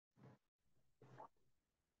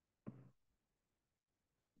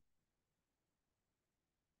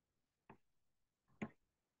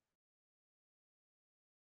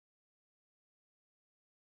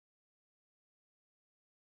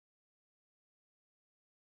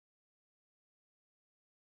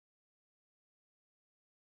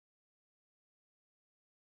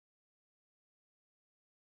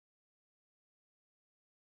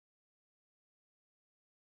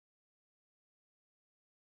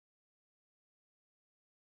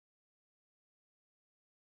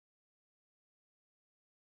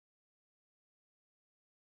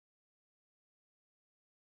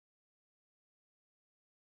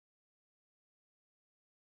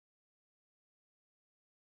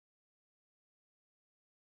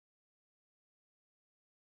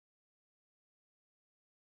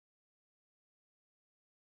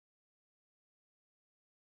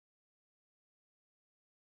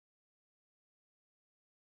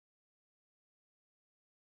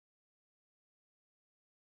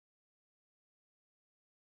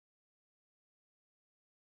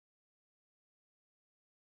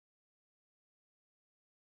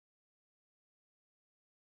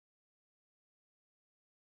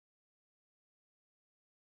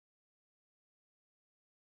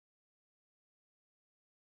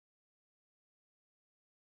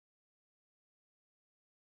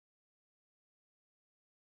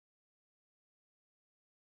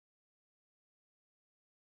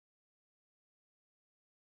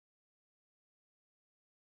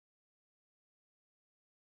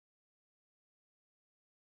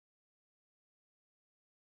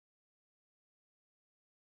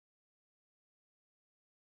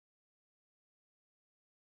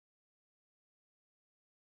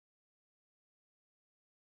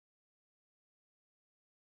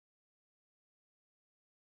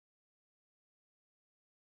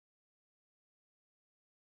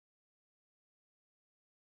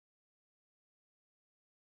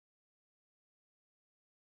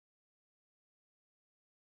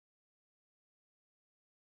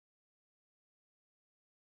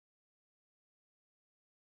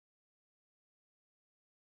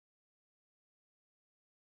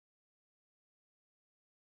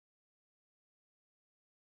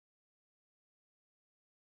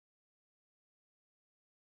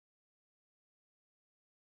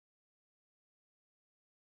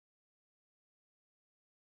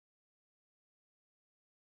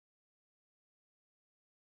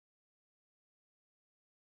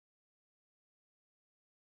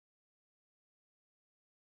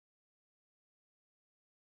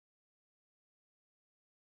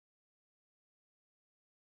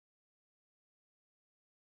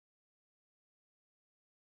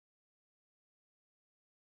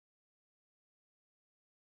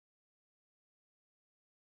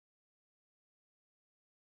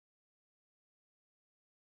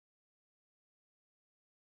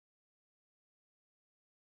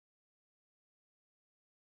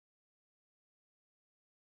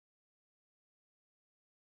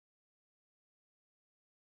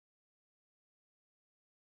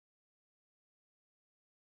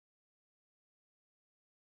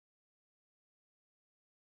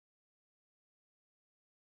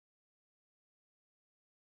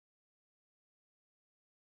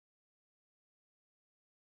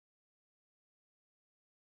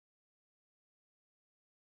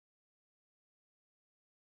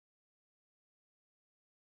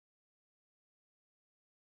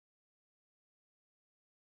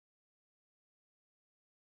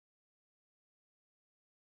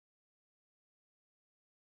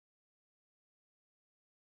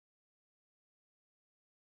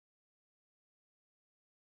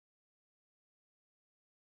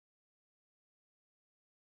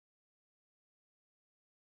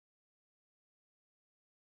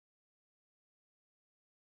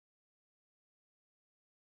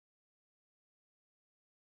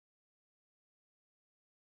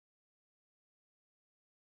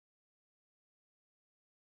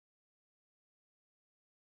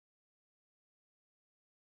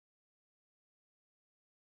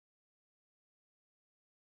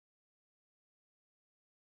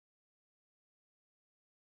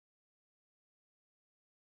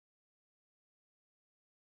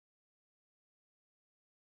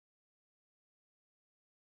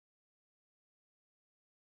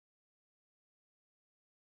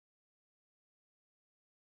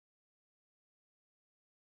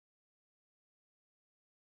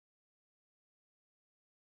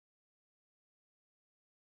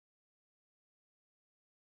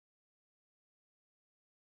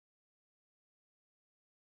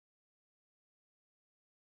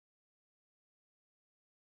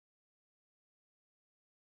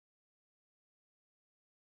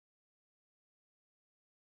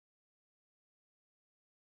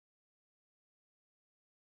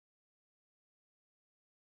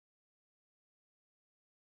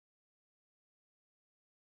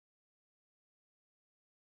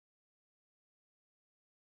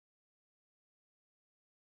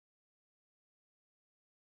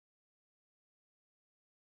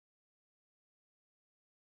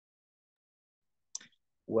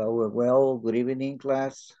Well. Good evening,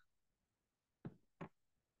 class.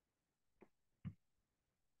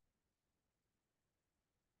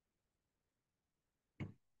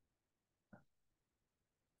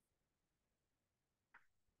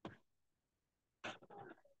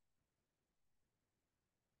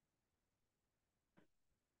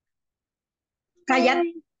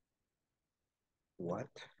 Cállate. What?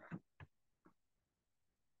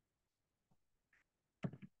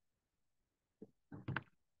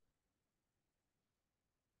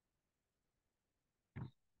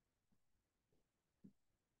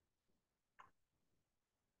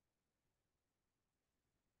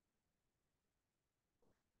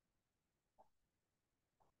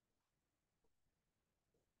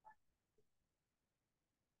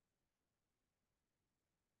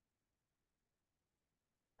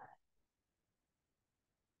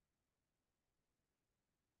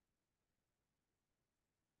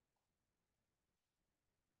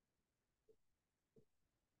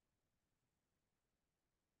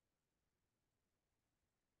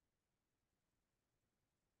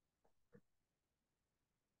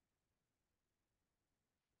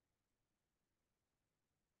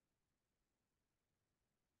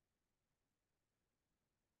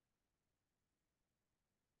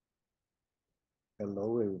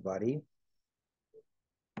 Hello, everybody.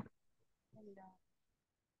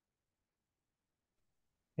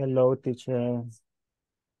 Hello, teacher.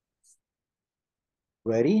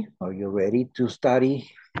 Ready? Are you ready to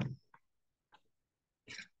study?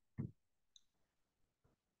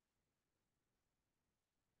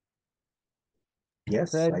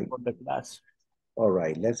 Yes. Ready for the class. All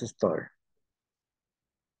right, let's start.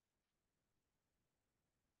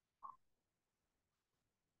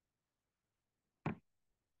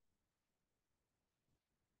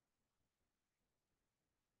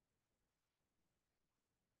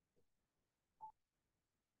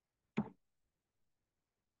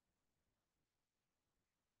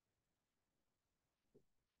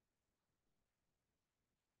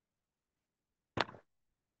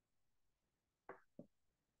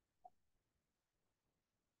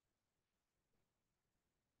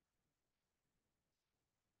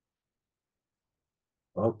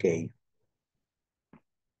 Okay.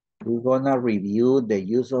 We're gonna review the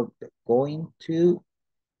use of the going to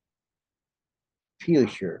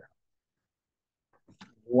future.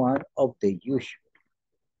 One of the usual.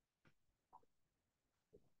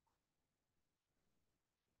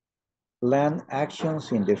 Plan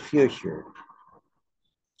actions in the future.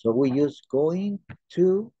 So we use going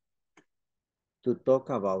to talk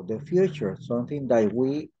about the future, something that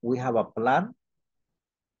we have a plan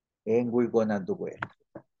and we're gonna do it.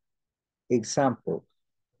 Example,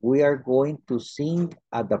 we are going to sing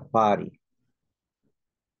at the party.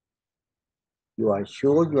 You are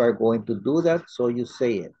sure you are going to do that, so you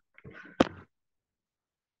say it.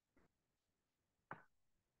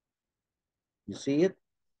 You see it?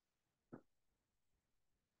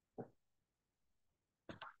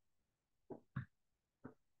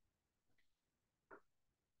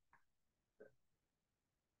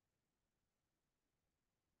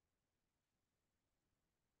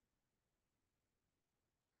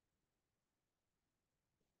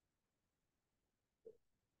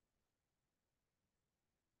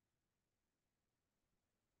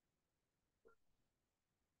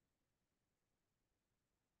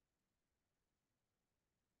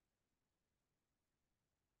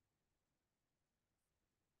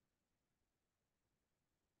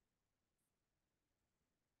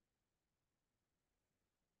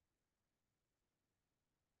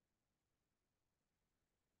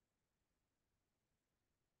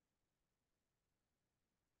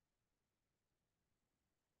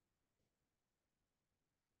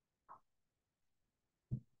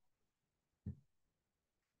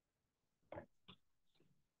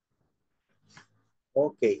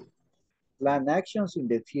 Okay. Plan actions in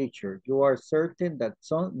the future. You are certain that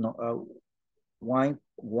some, no,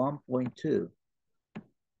 1.2.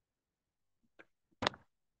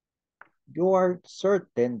 You are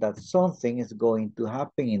certain that something is going to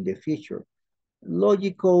happen in the future.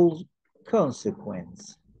 Logical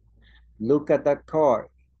consequence. Look at that car.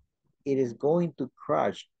 It is going to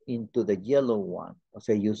crash into the yellow one.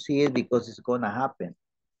 So you see it because it's going to happen.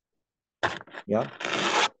 Yeah.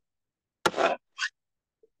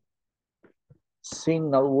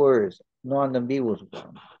 Signal words, non-ambiguous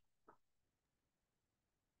one.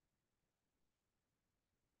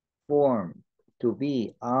 Form, to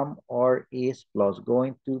be, am, or, is, plus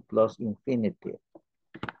going to, plus infinitive.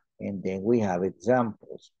 And then we have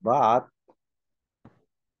examples, but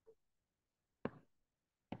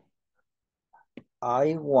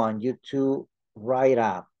I want you to write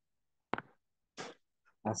up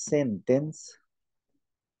a sentence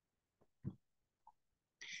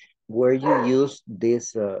where you use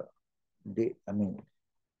this,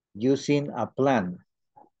 using a plan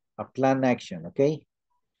action, okay?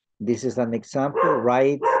 This is an example.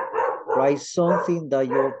 Write something that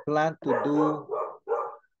you plan to do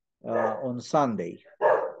on Sunday.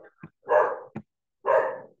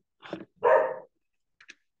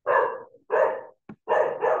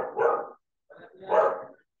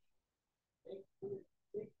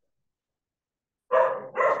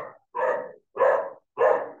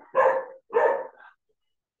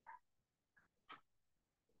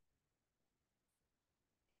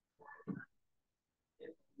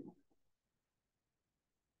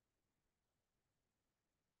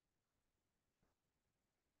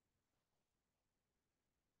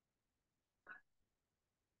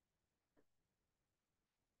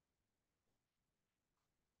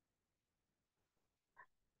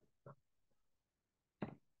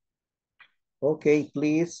 Okay,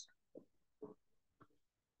 please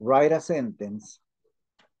write a sentence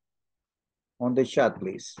on the chat,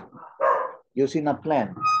 please, using a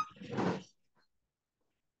plan.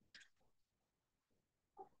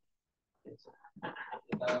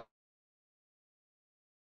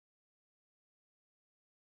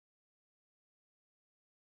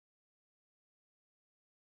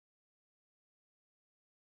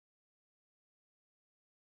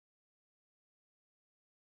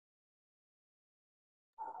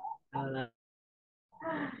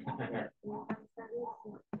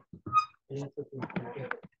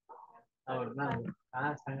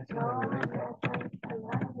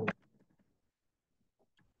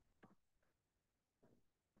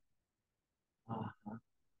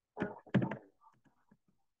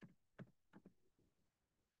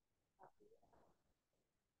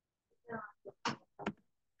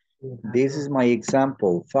 This is my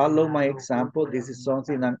example. Follow my example. This is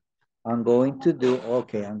something I'm going to do.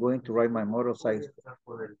 Okay, I'm going to ride my motorcycle.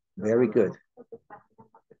 Very good.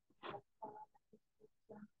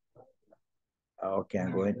 Okay,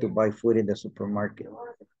 I'm going to buy food in the supermarket.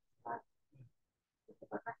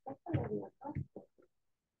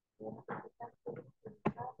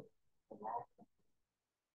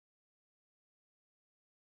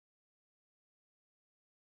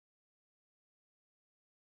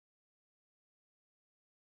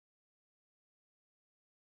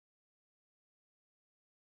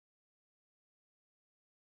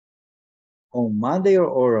 On Monday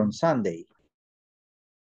or on Sunday?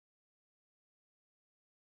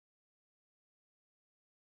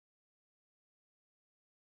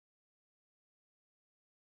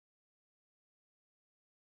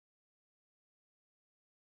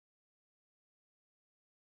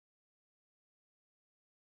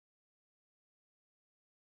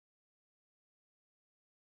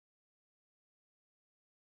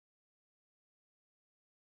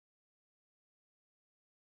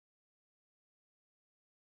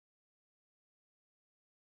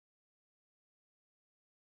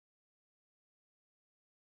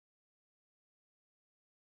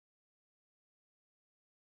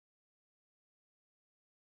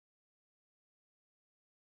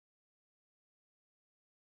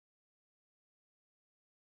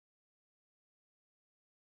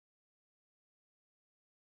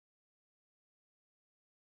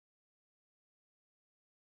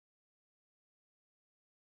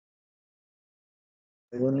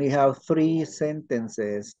 We only have 3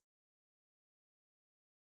 sentences.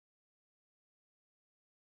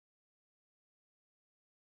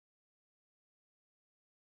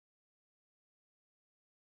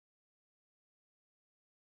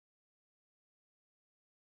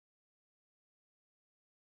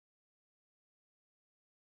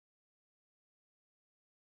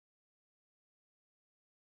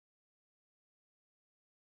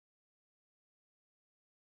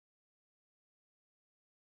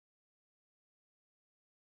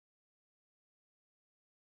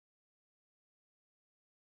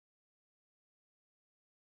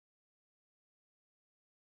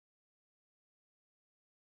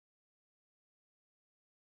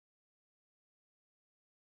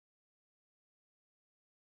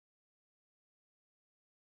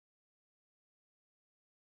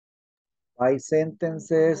 Five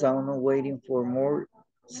sentences. I'm not waiting for more.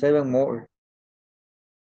 7 more.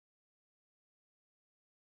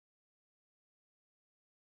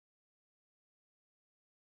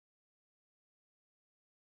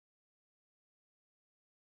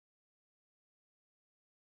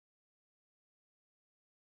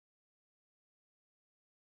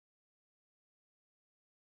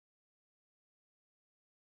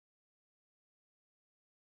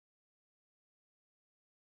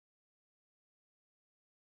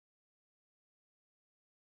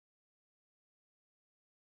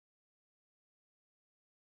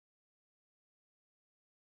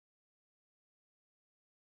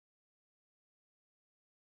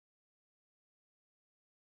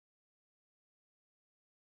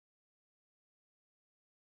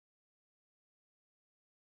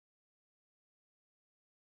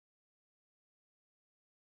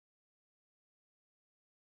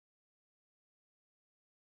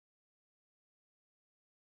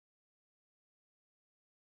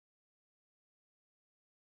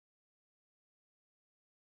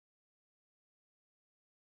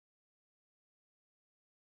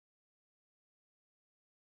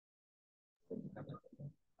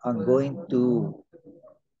 I'm going to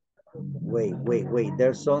wait.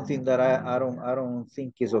 There's something that I don't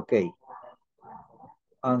think is okay.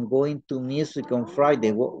 I'm going to music on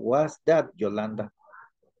Friday. What's that, Yolanda?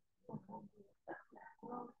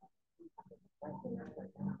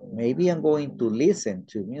 Maybe I'm going to listen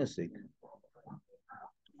to music.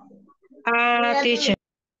 Teacher.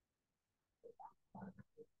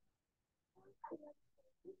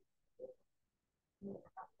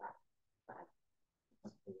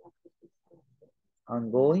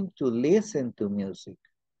 I'm going to listen to music.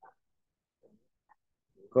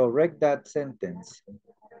 Correct that sentence.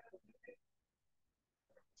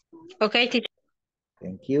 Okay, teacher.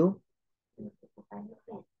 Thank you.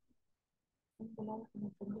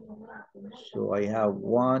 So I have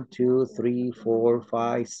 1, 2, 3, 4,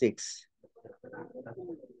 5, 6.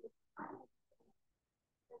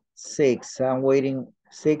 6. I'm waiting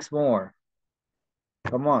 6 more.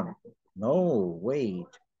 Come on. No, wait.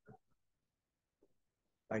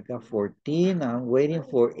 I got 14. I'm waiting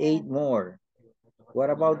for 8 more. What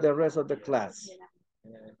about the rest of the class?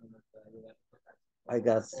 I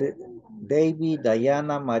got David,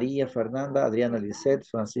 Diana, Maria, Fernanda, Adriana, Lisette,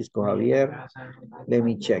 Francisco Javier. Let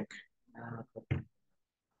me check.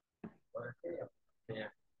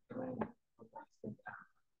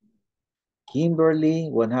 Kimberly,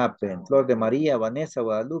 what happened? Flor de María, Vanessa,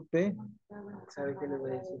 Guadalupe.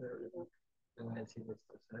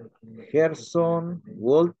 Gerson,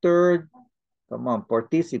 Walter, come on,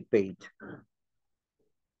 participate.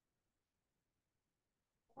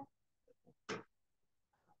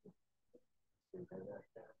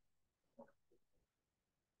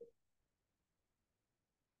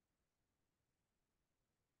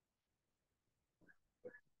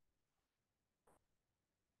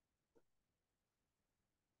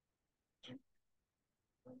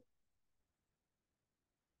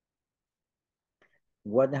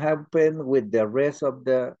 What happened with the rest of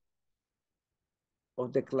the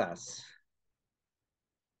class?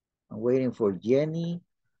 I'm waiting for Jenny,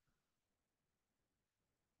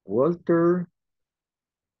 Walter.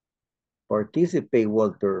 Participate,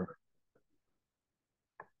 Walter.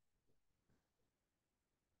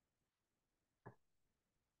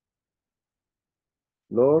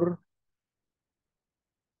 Flor.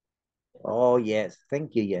 Oh, yes.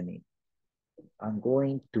 Thank you, Jenny. I'm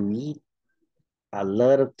going to eat a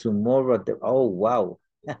lot of tomorrow. Oh, wow.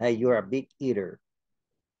 You're a big eater.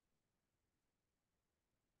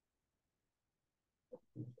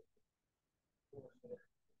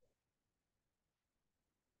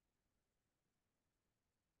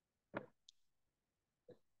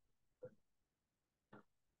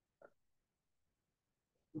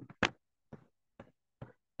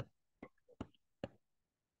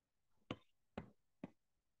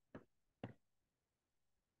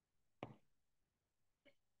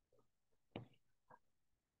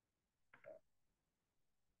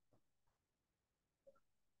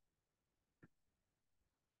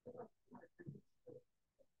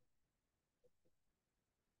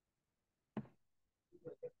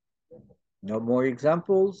 No more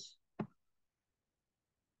examples?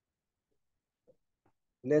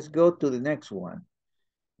 Let's go to the next one.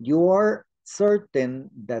 You are certain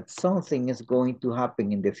that something is going to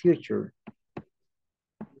happen in the future.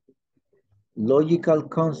 Logical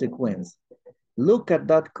consequence. Look at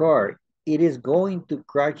that car. It is going to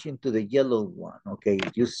crash into the yellow one. Okay,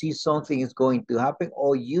 you see something is going to happen,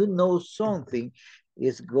 or you know something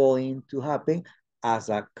is going to happen as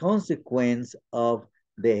a consequence of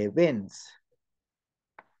the events.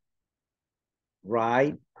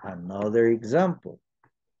 Write another example.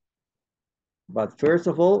 But first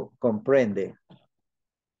of all, comprende.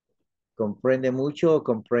 Comprende mucho o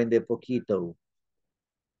comprende poquito.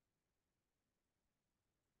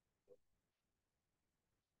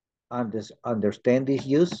 Understand this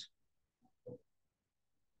use?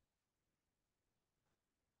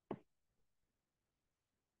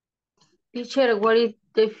 Teacher, what is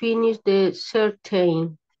defines the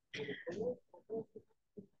certain?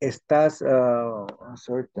 Estás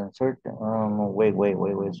certain.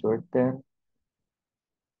 Wait, certain.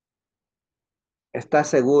 Estás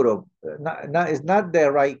seguro. It's not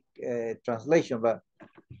the right translation, but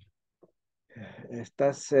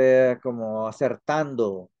estás como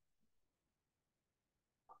acertando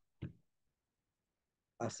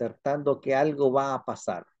que algo va a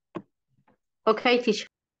pasar. Okay, teacher.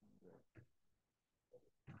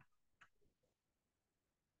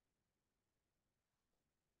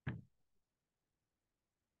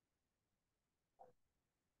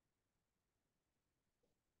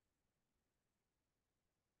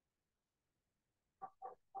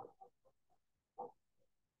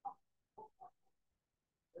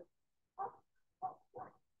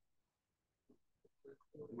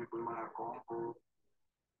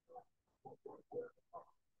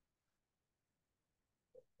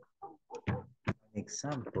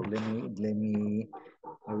 Example, let me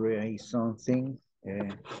write something.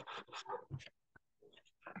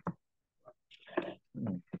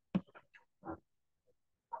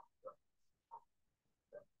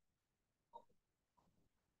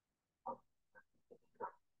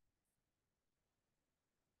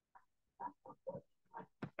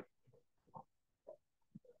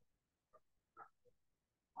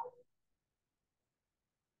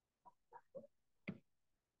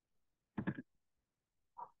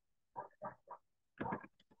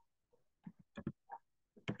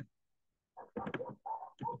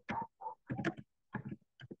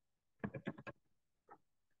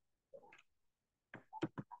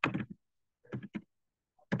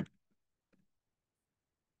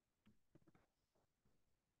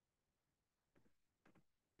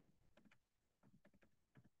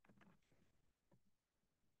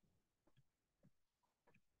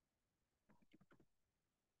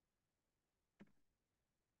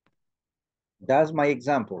 That's my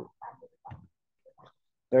example.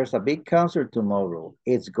 There's a big concert tomorrow.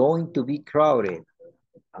 It's going to be crowded.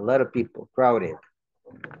 A lot of people, crowded.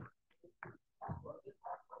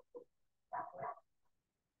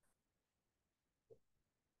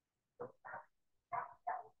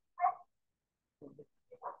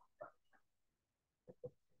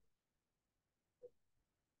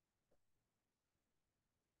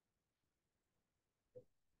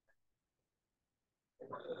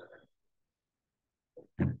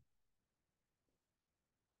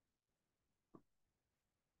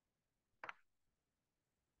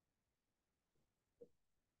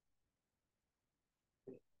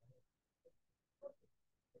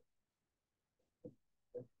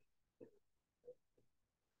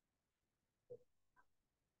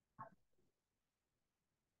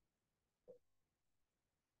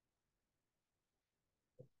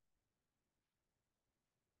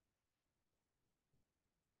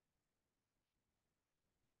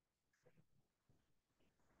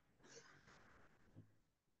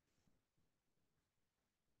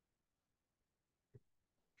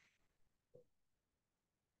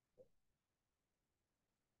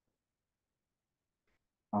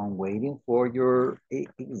 I'm waiting for your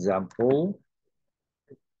example.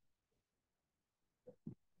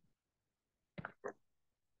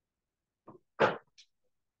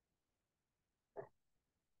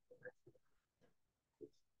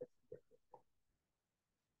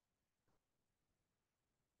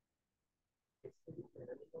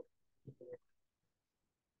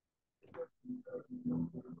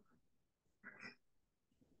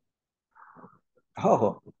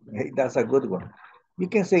 Oh, that's a good one. You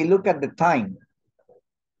can say, look at the time.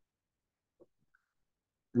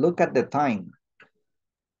 Look at the time.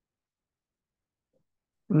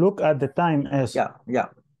 Look at the time as. Yeah, yeah.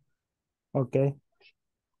 Okay.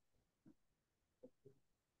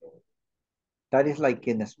 That is like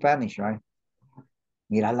in Spanish, right?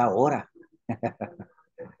 Mira la hora.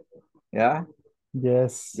 Yeah?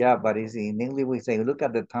 Yes. Yeah, but it's in English we say, look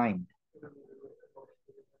at the time.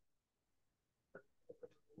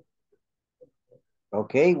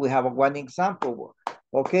 Okay, we have one example.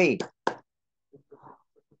 Okay.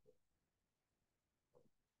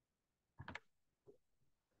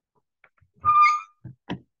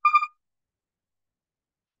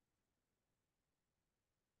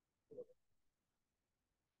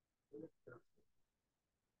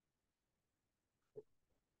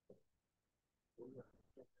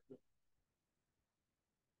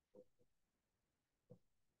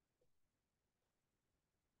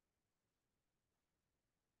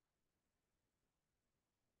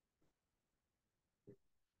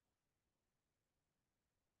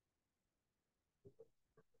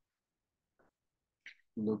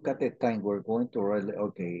 Look at the time. We're going to write.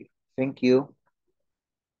 Okay. Thank you.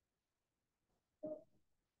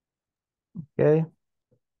 Okay.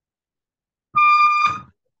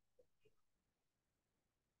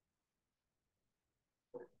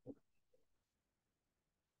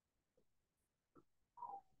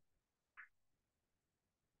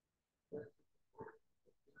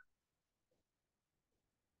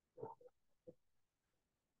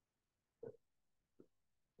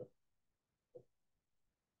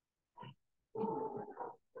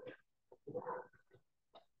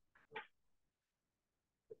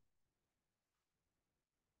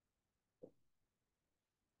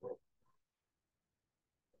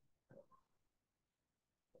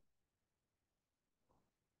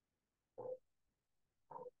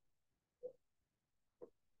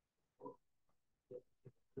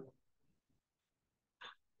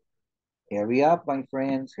 Hurry up, my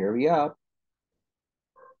friends, hurry up.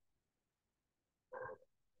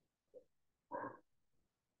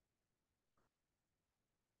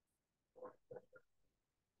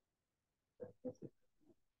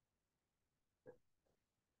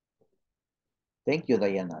 Thank you,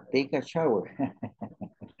 Diana. Take a shower.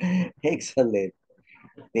 Excellent.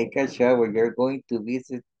 Take a shower. You're going to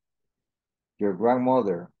visit your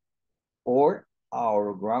grandmother or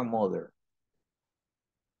our grandmother.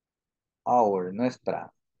 Our,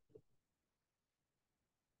 nuestra.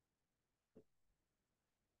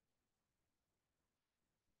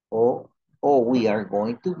 Oh, we are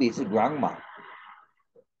going to visit grandma.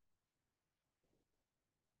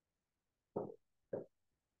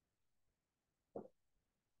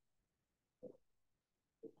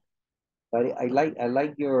 But I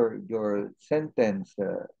like your sentence,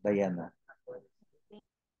 Diana.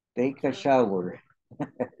 Take a shower.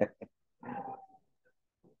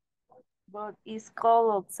 But it's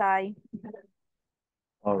cold outside.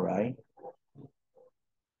 All right.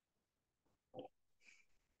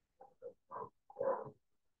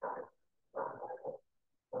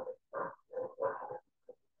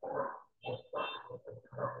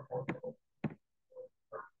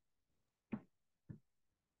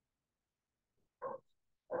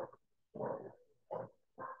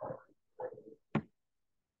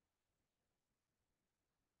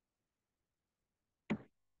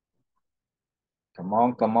 Come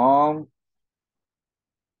on, come on.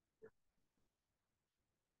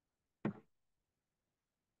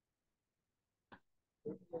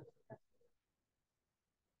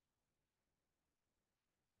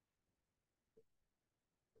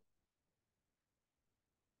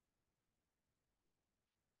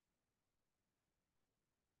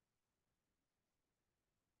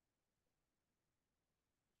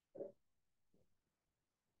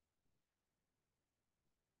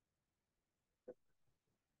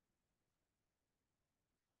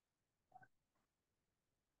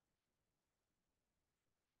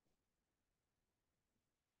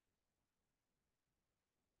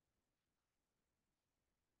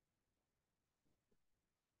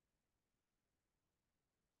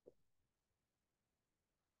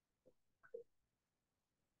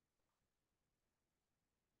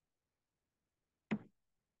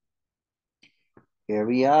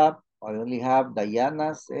 Hurry up. I only have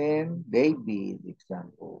Diana's and David's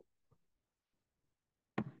example.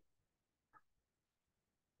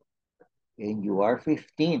 And you are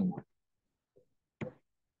 15.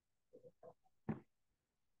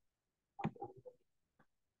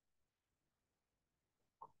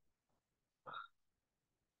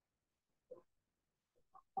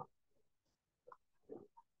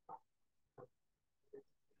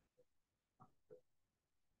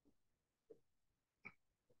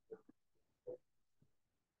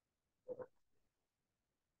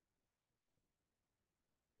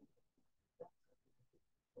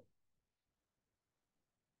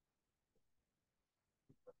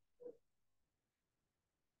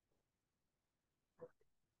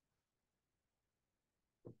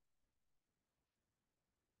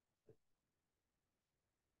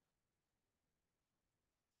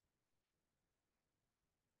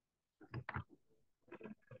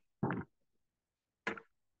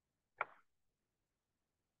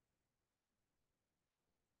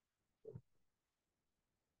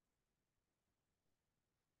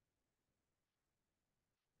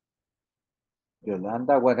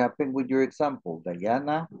 Yolanda, what happened with your example?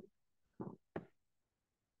 Diana,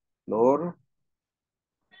 Flor,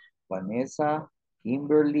 Vanessa,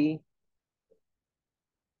 Kimberly.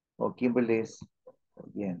 Oh, Kimberly is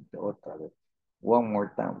oyente, otra vez. One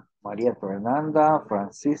more time. María Fernanda,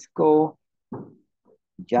 Francisco,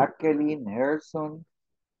 Jacqueline, Harrison,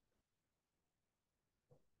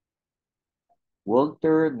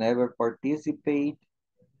 Walter, never participate.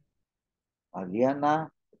 Adriana,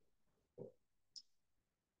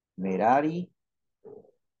 Merari.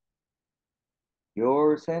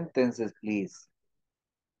 Your sentences, please.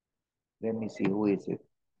 Let me see, who is it?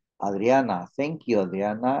 Adriana, thank you,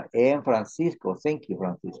 Adriana. And Francisco, thank you,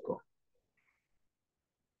 Francisco.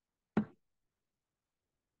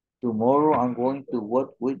 Tomorrow I'm going to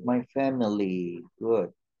work with my family.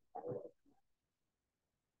 Good.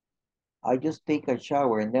 I just take a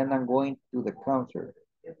shower and then I'm going to the concert.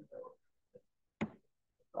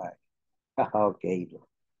 Right. Okay,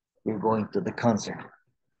 you're going to the concert.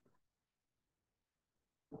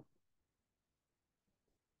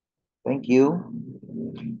 Thank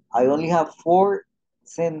you. I only have 4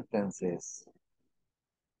 sentences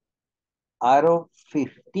out of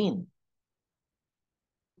 15.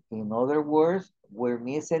 In other words, we're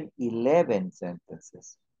missing 11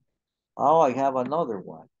 sentences. Oh, I have another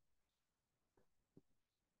one.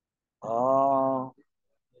 Oh,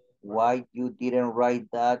 why you didn't write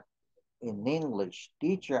that in English?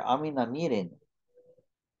 Teacher, I'm in a meeting.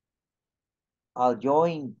 I'll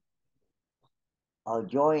join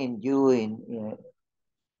you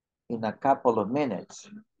in a couple of minutes.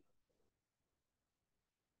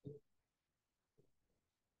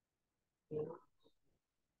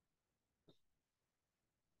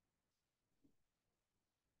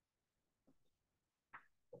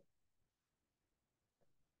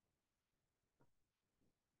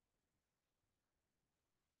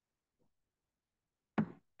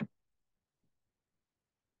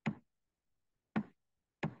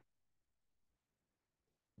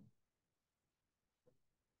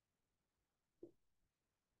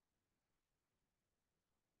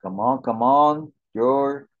 Come on, come on.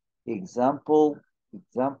 Your examples.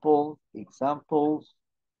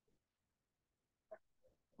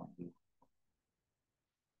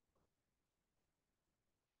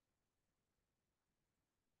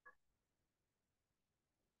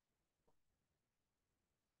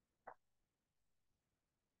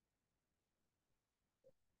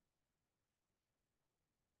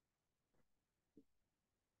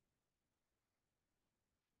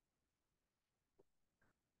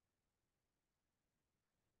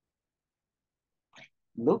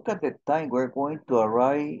 Look at the time. We're going to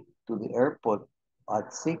arrive to the airport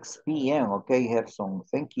at 6 p.m. Okay, Gerson,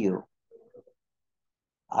 thank you.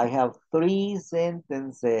 I have 3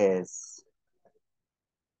 sentences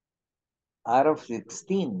out of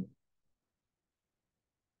 16.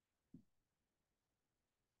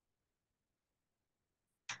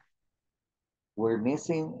 We're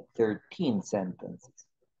missing 13 sentences.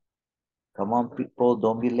 Come on, people,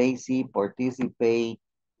 don't be lazy. Participate.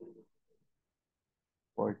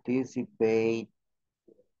 Participate.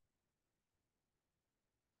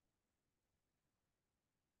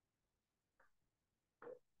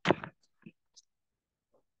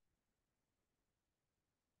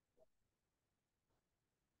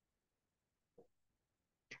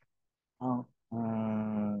 Oh,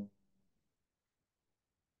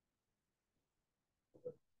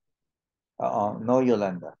 no,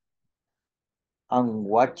 Yolanda. And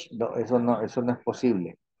watch, no, eso no es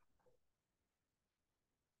posible.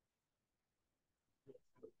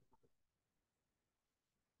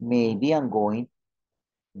 Maybe I'm going,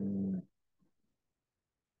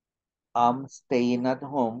 I'm staying at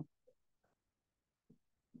home.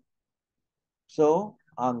 So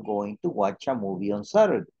I'm going to watch a movie on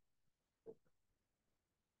Saturday.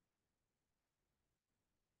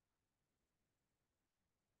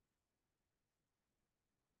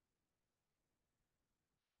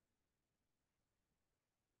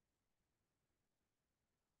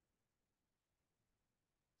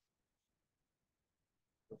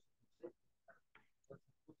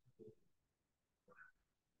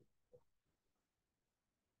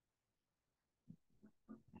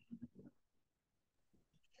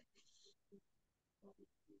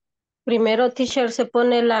 Primero, teacher, se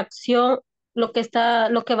pone la acción, lo que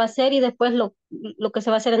va a hacer y después lo que se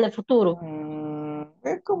va a hacer en el futuro.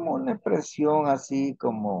 Es como una expresión así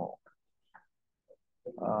como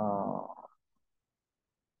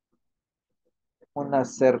una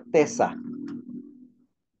certeza.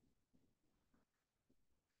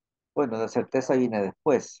 Bueno, la certeza viene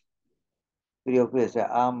después. Pero yo sea,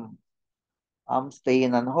 I'm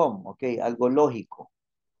staying at home, ok, algo lógico.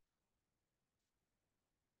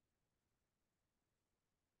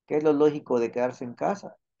 ¿Qué es lo lógico de quedarse en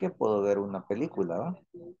casa? Que puedo ver una película, ¿va?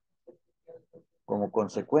 Como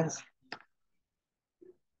consecuencia.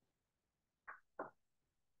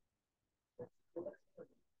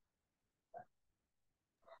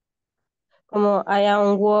 Como I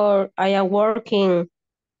am working,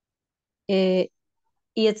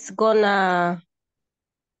 it's gonna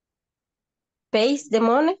pay the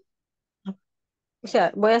money. O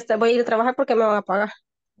sea, voy a ir a trabajar porque me van a pagar.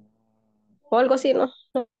 O algo así, ¿no?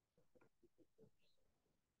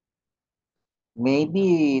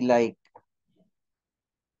 Maybe like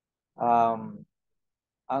I'm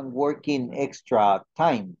working extra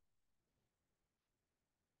time.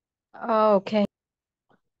 Ah, ok.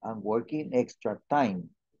 I'm working extra time.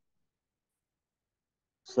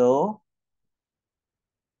 So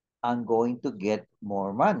I'm going to get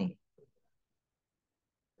more money.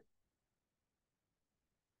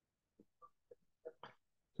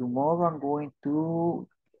 Tomorrow I'm going to,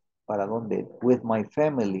 ¿para dónde? With my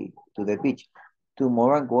family, to the beach.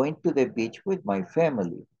 Tomorrow I'm going to the beach with my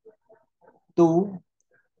family. To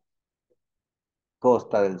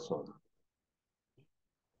Costa del Sol.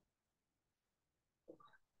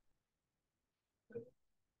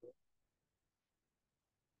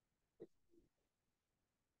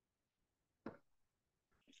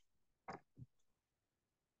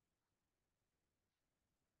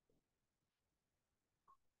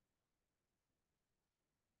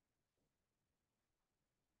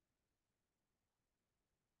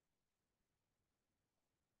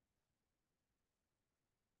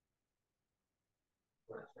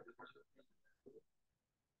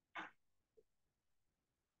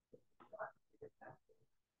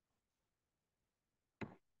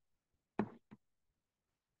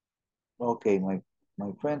 Okay, my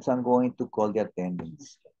friends, I'm going to call the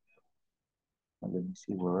attendance. Let me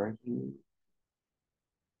see, where are you?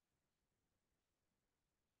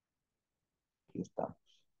 Aquí estamos.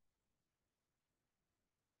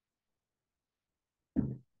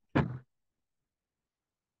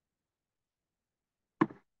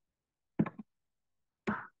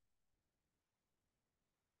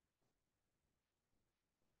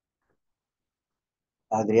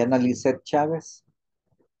 Adriana Lizeth Chávez.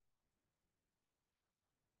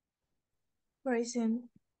 Present.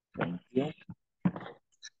 Thank you.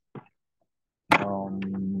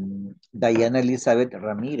 Diana Elizabeth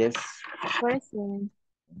Ramírez. Present.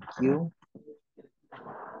 Thank you.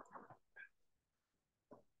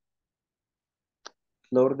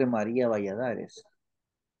 Flor de María Valladares.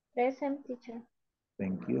 Present, teacher.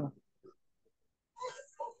 Thank you.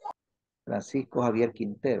 Francisco Javier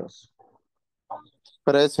Quinteros.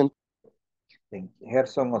 Present. Thank you.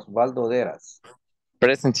 Gerson Osvaldo Deras.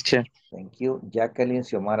 Present, teacher. Thank you. Jacqueline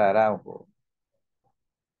Xiomara Araujo.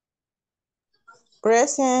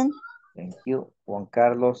 Present. Thank you. Juan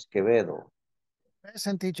Carlos Quevedo.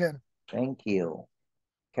 Present, teacher. Thank you.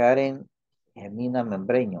 Karen Gemina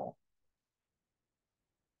Membreño.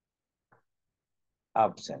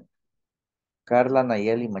 Absent. Carla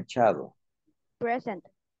Nayeli Machado. Present.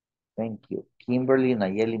 Thank you. Kimberly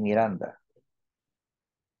Nayeli Miranda.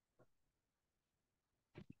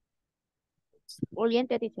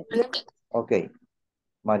 Oyente, teacher. Ok.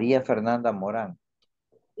 María Fernanda Morán.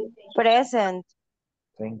 Present.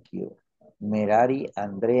 Thank you. Merari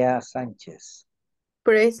Andrea Sánchez.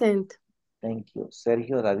 Present. Thank you.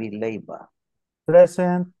 Sergio David Leiva.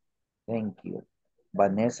 Present. Thank you.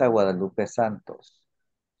 Vanessa Guadalupe Santos.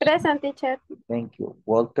 Present, teacher. Thank you.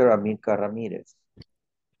 Walter Amilcar Ramírez.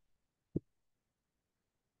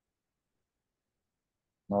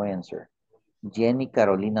 No answer. Jenny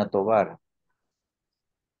Carolina Tovar.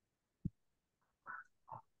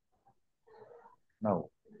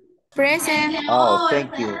 No. Present. Oh,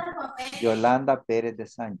 thank you. Yolanda Pérez de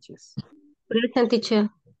Sánchez. Present, teacher.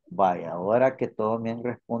 Vaya, ahora que todos me han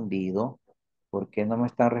respondido, ¿por qué no me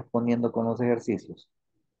están respondiendo con los ejercicios?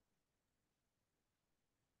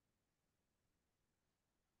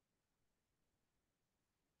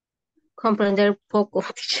 Comprender poco,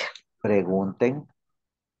 teacher. Pregunten.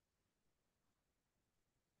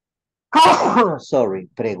 Sorry,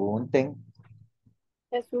 pregunten.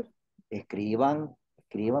 Jesús.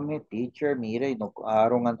 Escríbanme, teacher, mire, no, I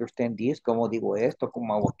don't understand this, ¿cómo digo esto?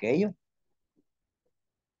 ¿Cómo hago aquello?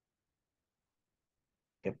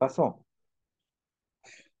 ¿Qué pasó?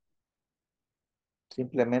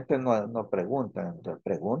 Simplemente no preguntan, entonces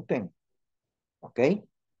pregunten, ¿ok?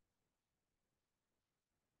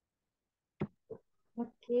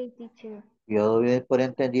 Ok, teacher. Yo doy por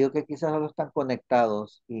entendido que quizás solo están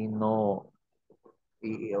conectados y no,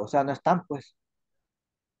 o sea, no están, pues,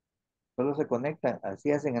 solo se conectan,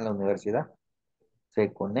 así hacen en la universidad.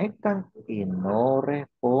 Se conectan y no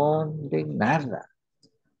responden nada.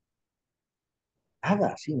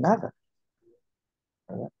 Nada, sí, nada.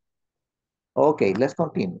 ¿Verdad? Ok, let's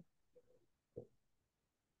continue.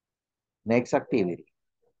 Next activity.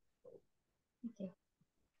 Okay.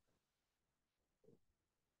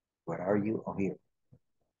 Where are you? Oh, here.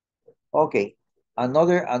 Okay,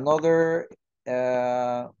 another,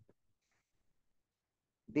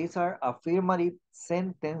 these are affirmative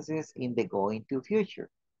sentences in the going to future.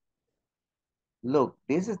 Look,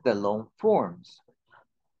 this is the long forms.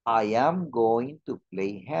 I am going to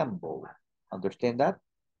play handball. Understand that?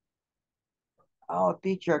 Oh,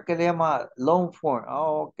 teacher, ¿qué le llama long form?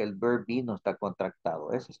 Oh, que el verb be no está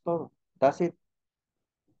contractado. Eso es todo. That's it.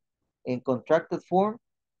 In contracted form,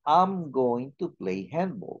 I'm going to play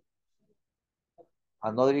handball.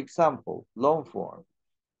 Another example, long form.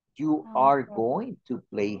 You are going to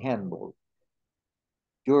play handball.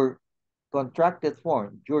 Your contracted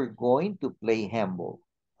form, you're going to play handball.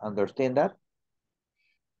 Understand that?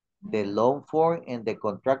 The long form and the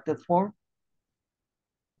contracted form.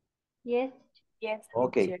 Yes. Yes,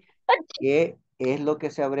 Ok. teacher. ¿Qué es lo que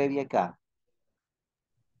se abrevia acá?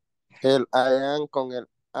 El I am con el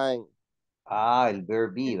I'm. Ah, el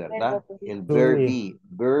verb be, ¿verdad? El verb be.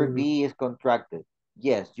 Verb be is contracted.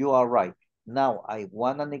 Yes, you are right. Now, I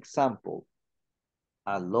want an example.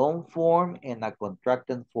 A long form and a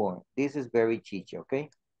contracted form. This is very chichi, okay?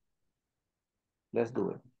 Let's do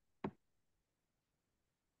it.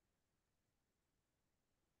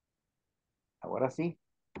 Ahora sí.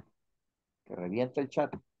 Que revienta el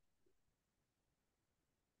chat.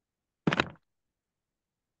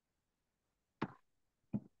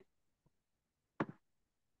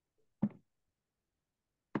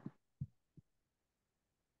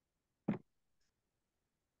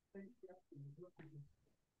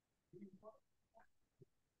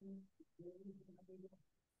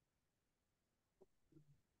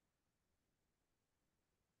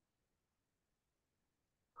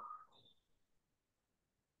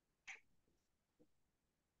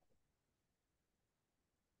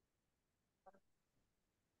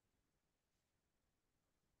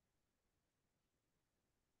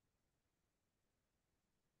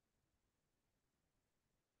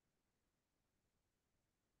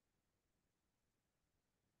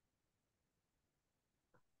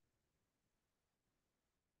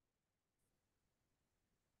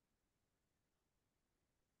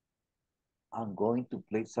 I'm going to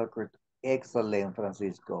play soccer. Excellent,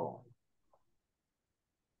 Francisco.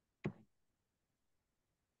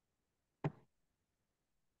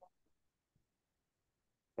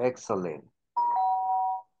 Excellent.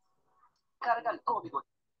 Carga el código.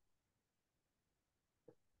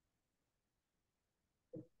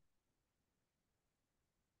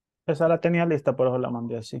 Esa la tenía lista, por eso la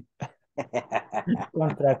mandé así.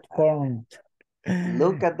 Contract form.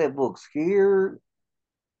 Look at the books. Here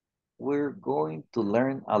we're going to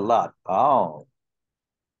learn a lot. Oh,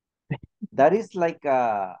 that is like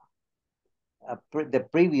the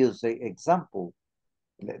previous example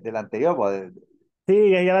del anterior.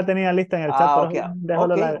 Sí, ella la tenía lista en el chat, por Okay, eso dejo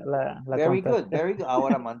okay. la Very contacté. good, very good.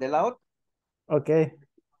 Ahora mande la otra. Ok.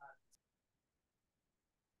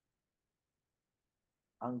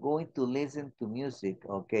 I'm going to listen to music.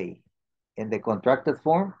 Okay. In the contracted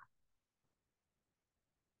form.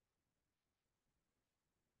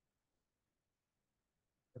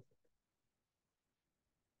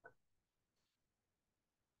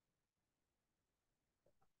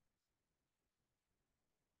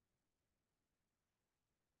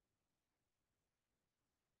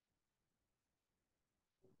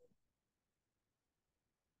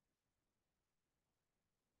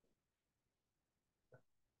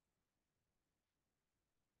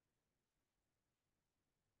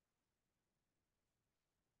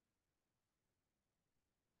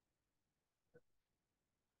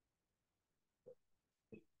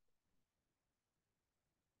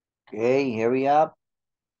 Okay, hurry up.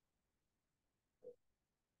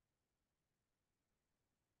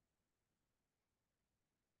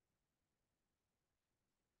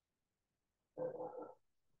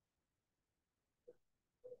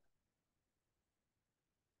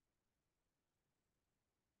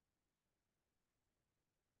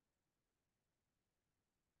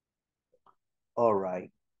 All right.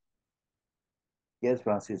 Yes,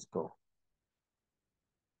 Francisco.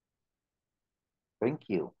 Thank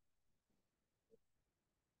you.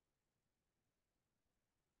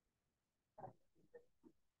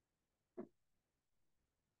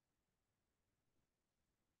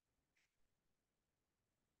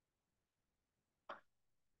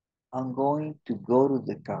 I'm going to go to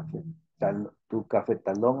the cafe, to Cafe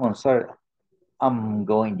Talon on Saturday. I'm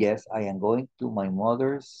going, yes, I am going um, to my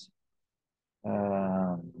mother's,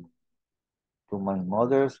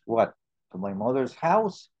 what? To my mother's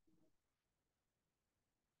house?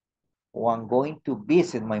 Or I'm going to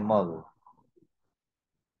visit my mother.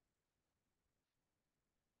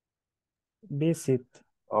 Visit.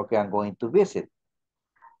 Okay, I'm going to visit.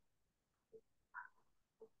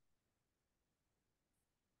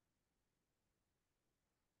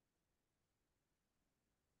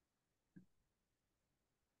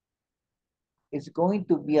 It's going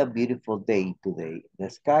to be a beautiful day today. The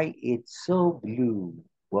sky is so blue.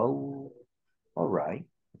 Well, all right.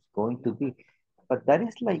 It's going to be, but that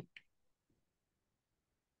is like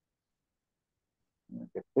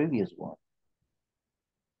the previous one.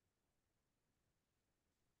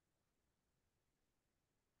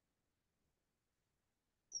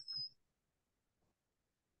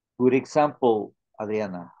 Good example,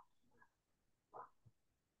 Adriana.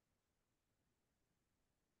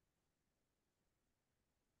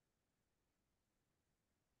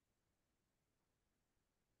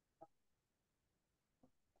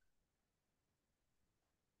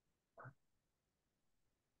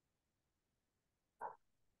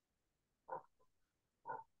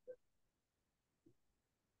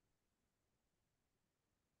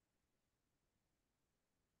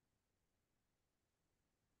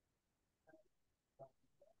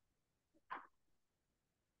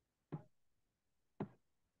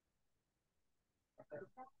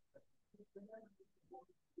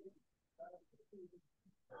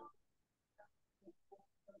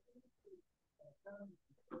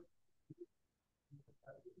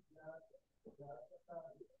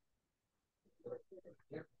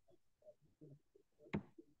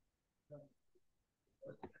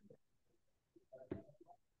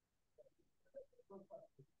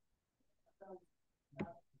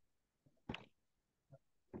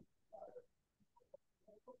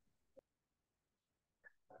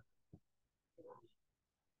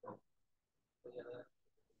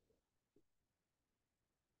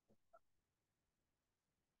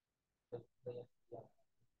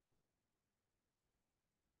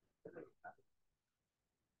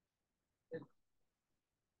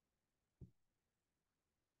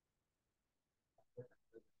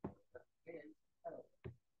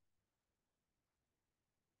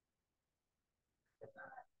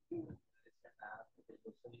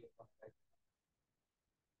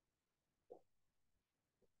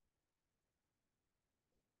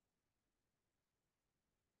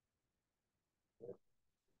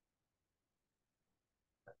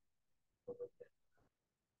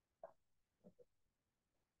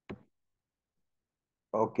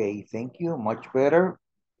 Okay, thank you. Much better.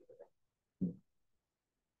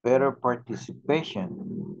 Better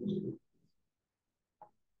participation.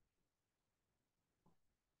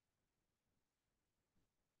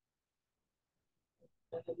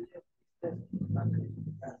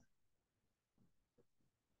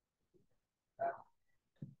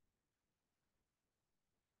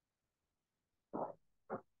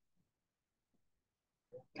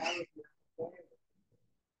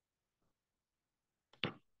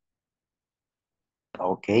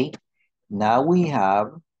 Okay, now we have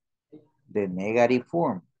the negative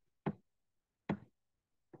form.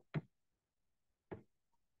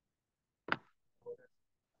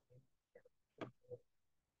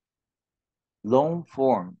 Long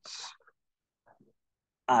forms.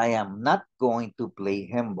 I am not going to play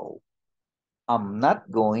handball. I'm not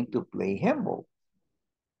going to play handball.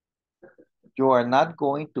 You are not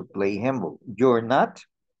going to play handball. You're not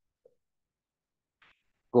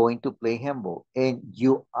going to play handball. And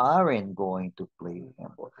you aren't going to play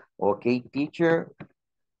handball. Okay, teacher,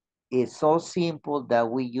 it's so simple that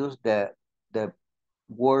we use the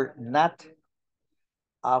word not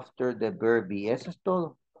after the verb be. Eso es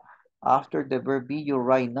todo. After the verb be, you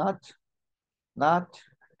write not.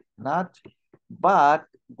 But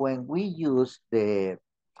when we use the,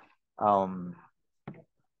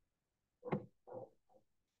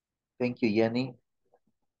 thank you, Jenny.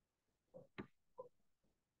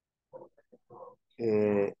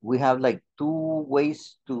 We have like two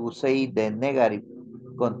ways to say the negative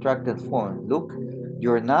contracted form. Look,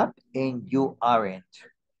 you're not and you aren't.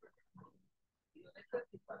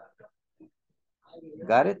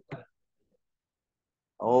 Got it?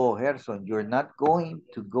 Oh, Gerson, you're not going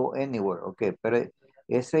to go anywhere. Okay, pero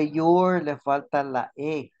ese your le falta la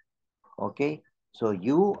E. Okay, so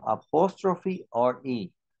you apostrophe or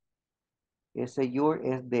E. Ese your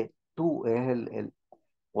es de tú, es el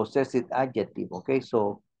possessive adjective. Okay,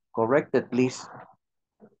 so correct it, please.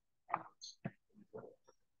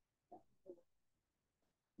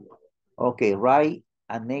 Okay, write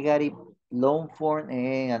a negative long form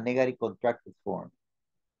and a negative contracted form.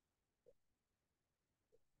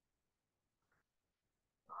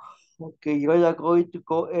 Okay, you're not going to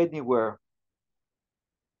go anywhere.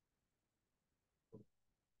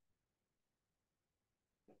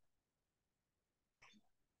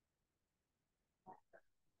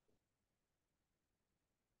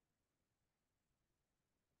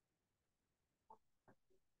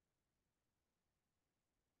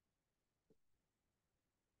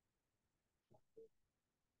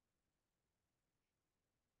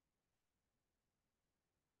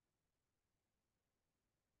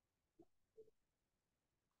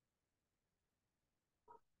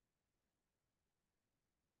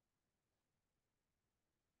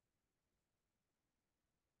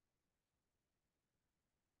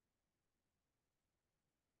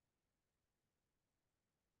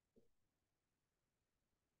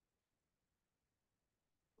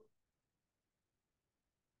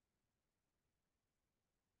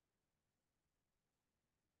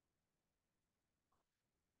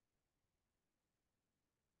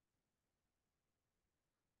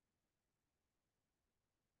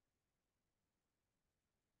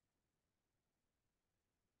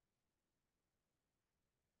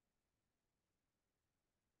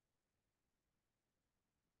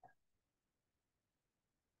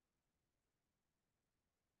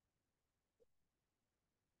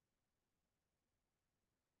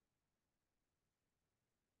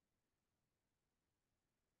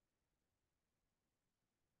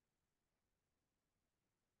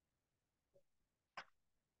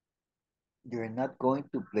 They're not going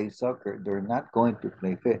to play soccer. They're not going to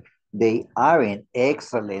play fit. They are an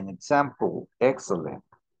excellent example. Excellent.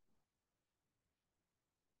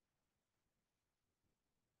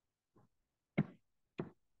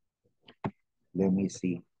 Let me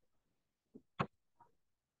see.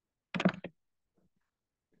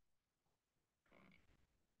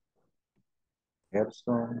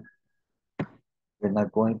 Gerson. We're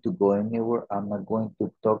not going to go anywhere. I'm not going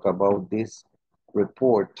to talk about this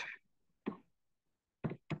report.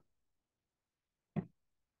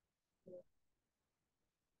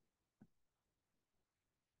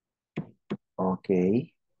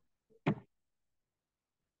 Okay.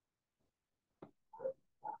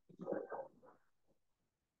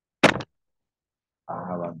 I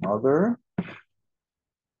have another.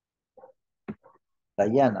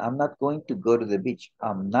 Diane, I'm not going to go to the beach.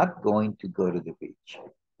 I'm not going to go to the beach.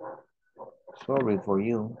 Sorry for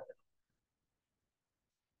you.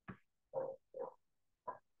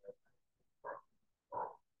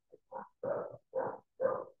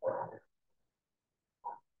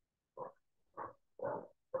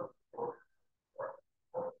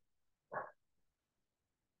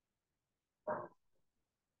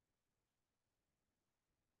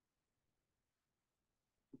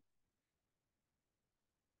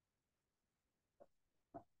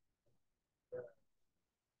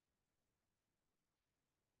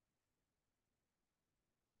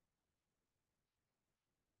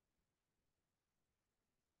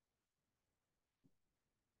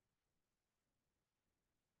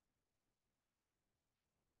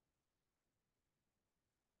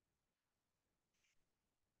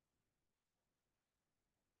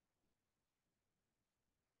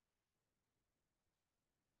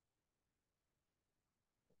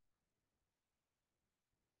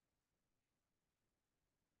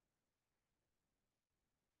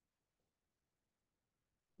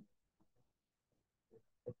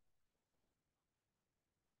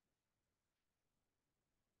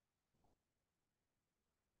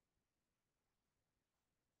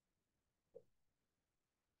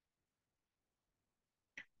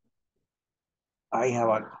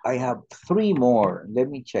 I have three more. Let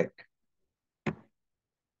me check.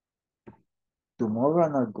 Tomorrow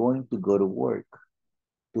I'm not going to go to work.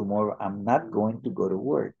 Tomorrow I'm not going to go to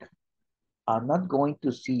work. I'm not going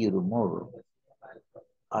to see you tomorrow.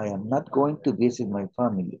 I am not going to visit my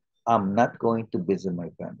family. I'm not going to visit my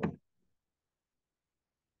family.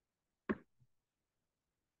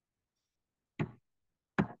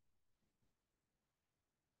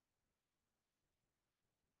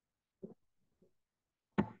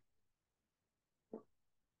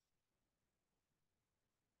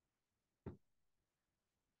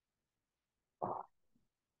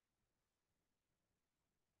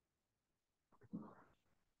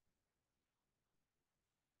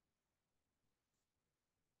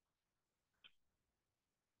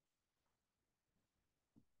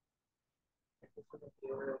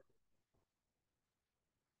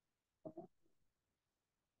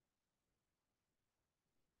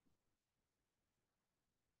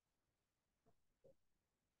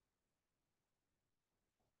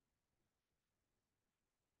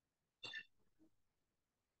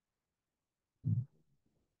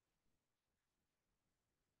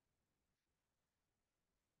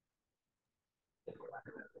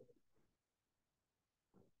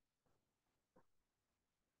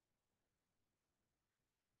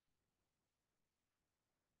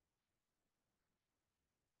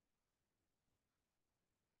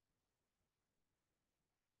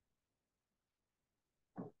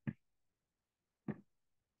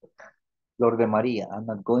 Flor de Maria, I'm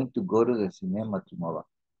not going to go to the cinema tomorrow.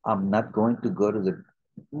 I'm not going to go to the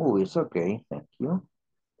movies. Okay, thank you.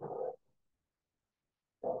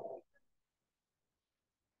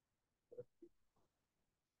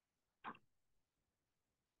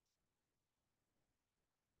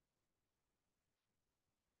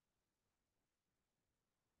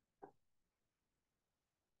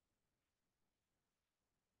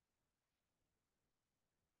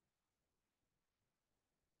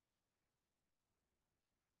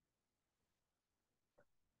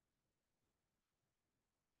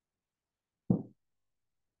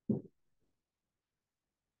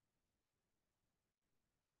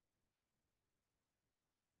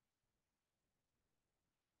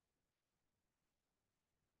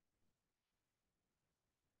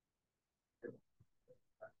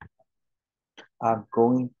 I'm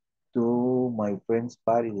going to my friend's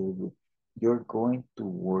party. You're going to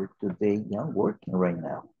work today. Yeah, I'm working right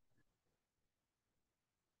now.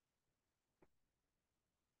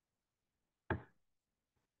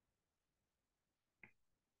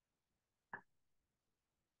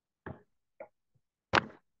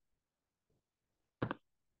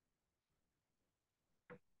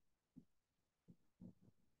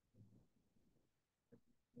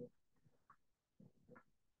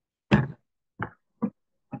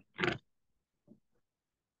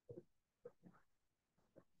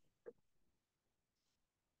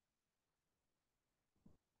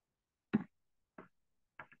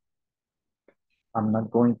 I'm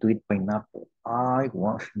not going to eat pineapple. I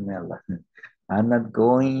want melon. I'm not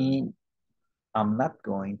going, I'm not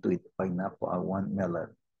going to eat pineapple. I want melon.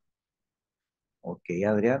 Okay,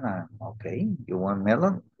 Adriana. Okay, you want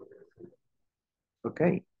melon?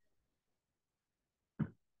 Okay.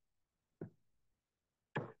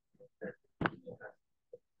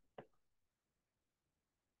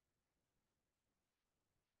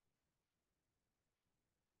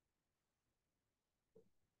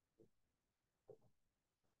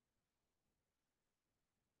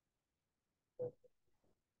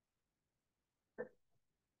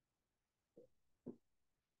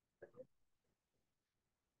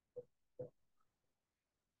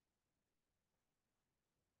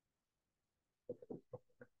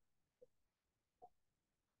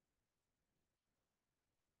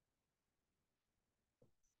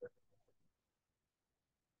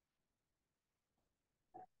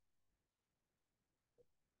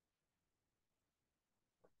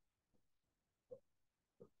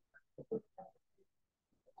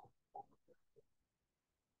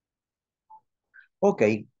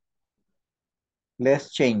 Okay,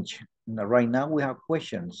 let's change. Now, right now we have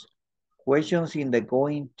questions. Questions in the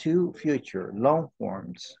going to future, long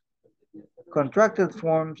forms. Contracted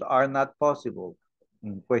forms are not possible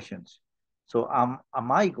in questions. So am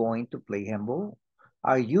I going to play handball?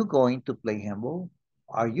 Are you going to play handball?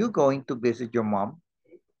 Are you going to visit your mom?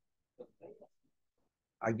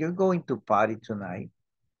 Are you going to party tonight?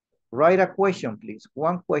 Write a question, please.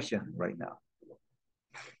 One question right now.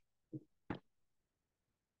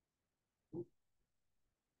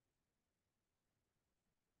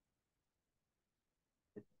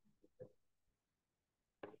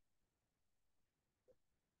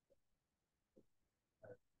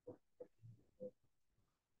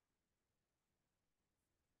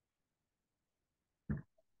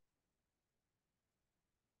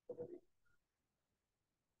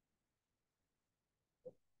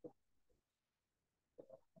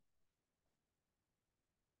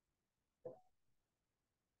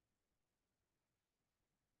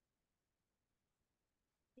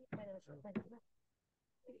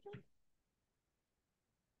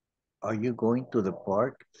 Are you going to the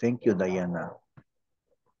park? Thank you, Diana.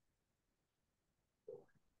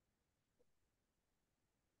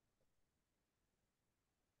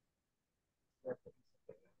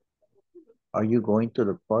 Are you going to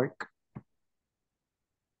the park?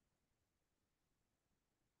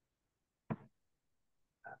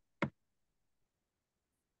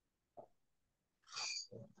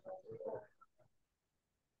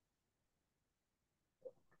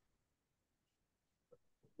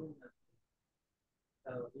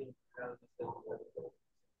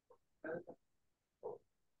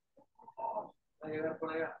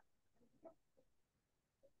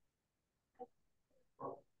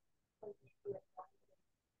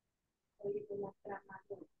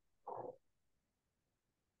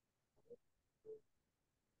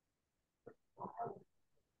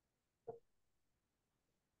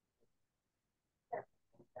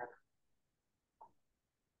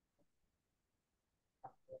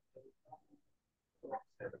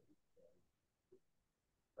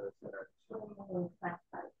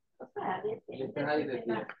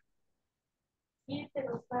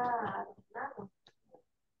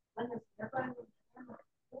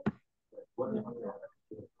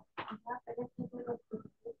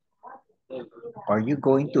 Are you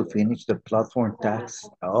going to finish the platform task?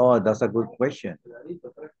 Oh, that's a good question.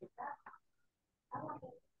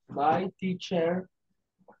 Bye, teacher.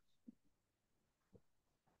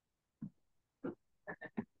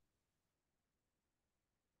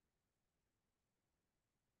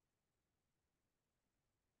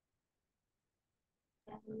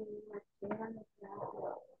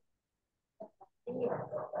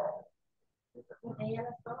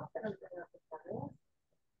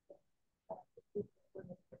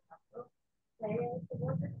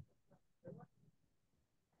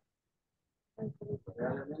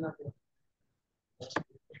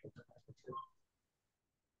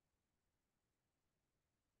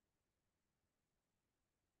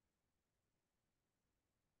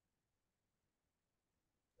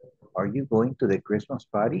 Are you going to the Christmas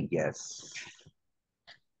party? Yes.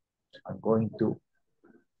 I'm going to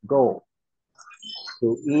go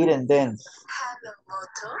to eat and dance.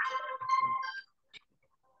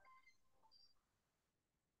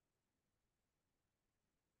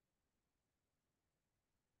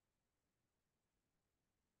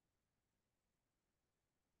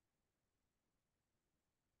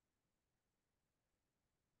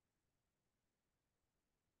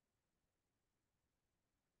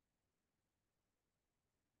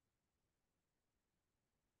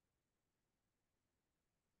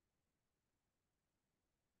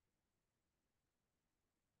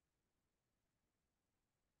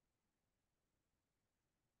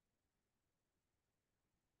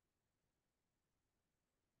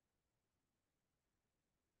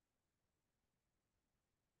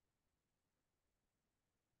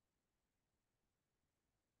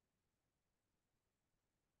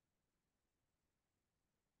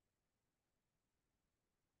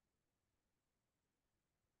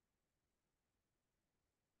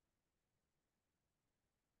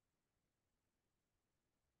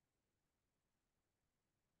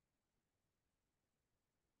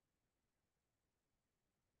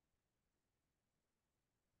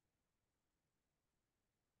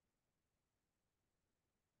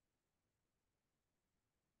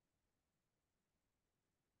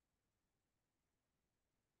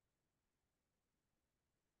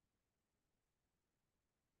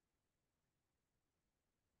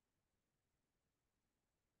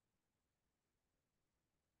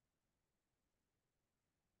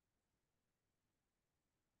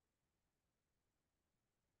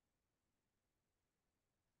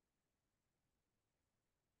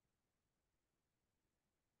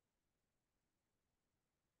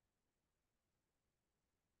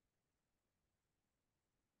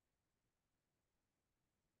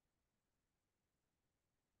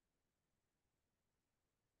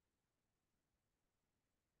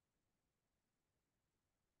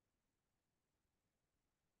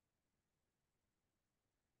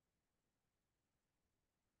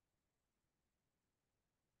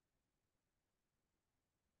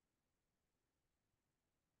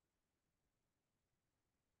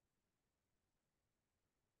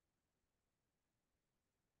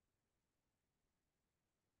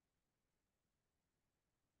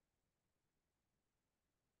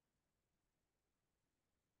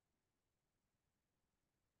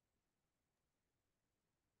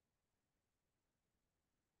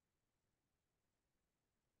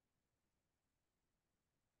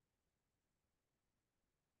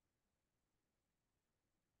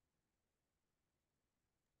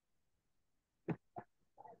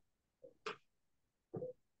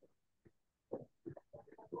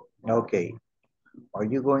 Okay. Are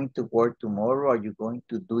you going to work tomorrow? Are you going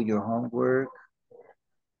to do your homework?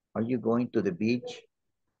 Are you going to the beach?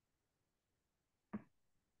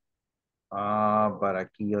 But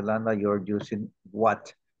aquí, Yolanda, you're using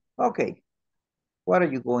what? Okay. What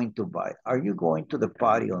are you going to buy? Are you going to the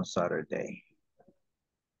party on Saturday?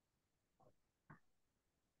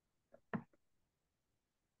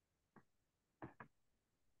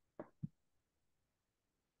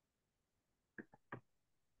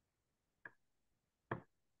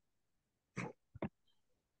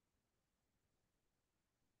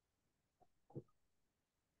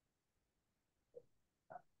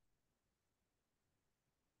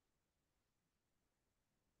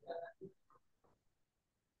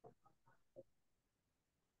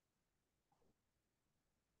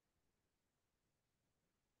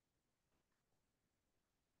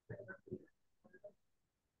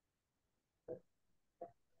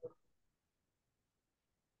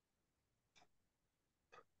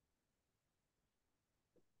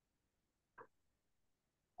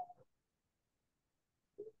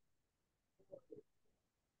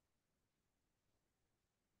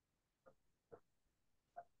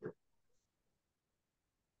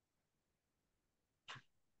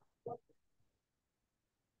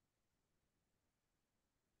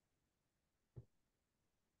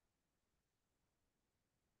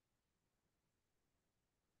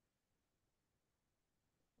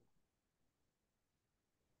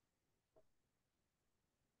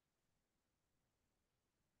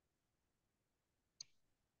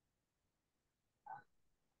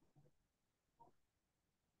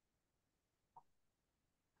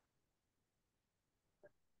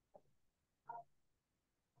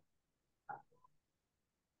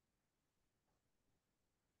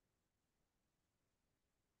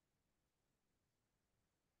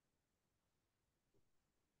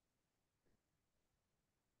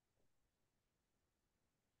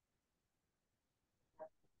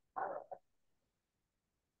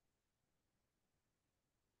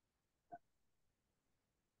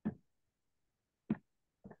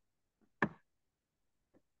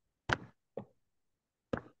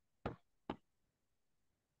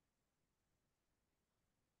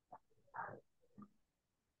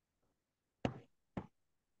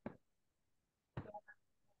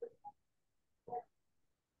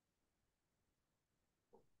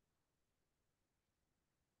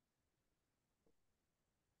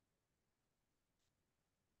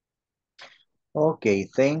 Okay,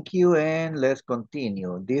 thank you, and let's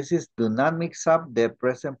continue. This is do not mix up the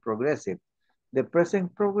present progressive. The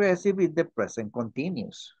present progressive is the present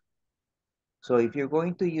continuous. So if you're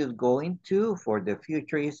going to use going to for the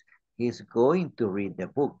future is he's going to read the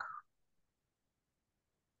book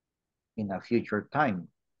in a future time.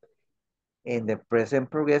 And the present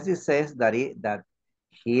progressive says that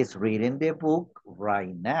he is reading the book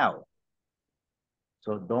right now.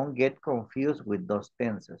 So don't get confused with those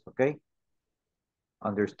tenses, okay?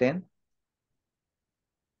 Understand?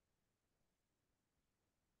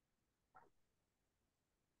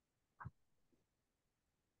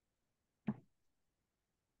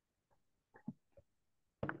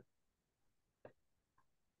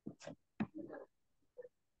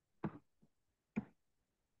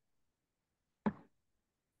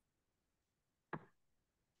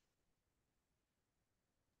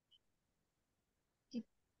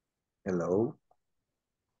 Hello.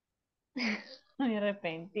 Me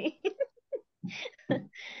arrepentí.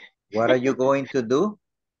 What are you going to do?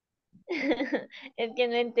 Es que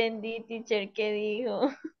no entendí, teacher, qué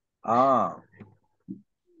dijo. Ah,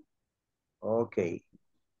 okay.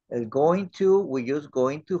 El going to, we use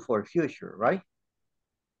going to for future, right?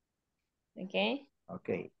 Okay.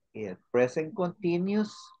 Okay. Y el present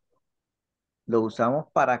continuous lo usamos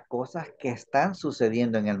para cosas que están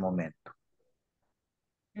sucediendo en el momento.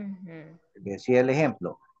 Decía el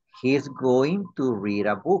ejemplo, he's going to read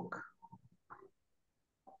a book.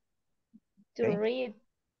 To Okay. read.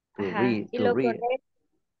 To Ajá. read, Y to lo read. correcto.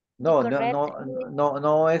 No, no, correcto no, es- no,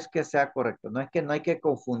 no es que sea correcto. No es que no hay que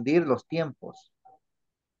confundir los tiempos.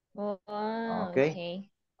 Oh, Okay.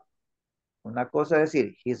 ok. Una cosa es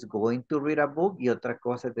decir, he's going to read a book y otra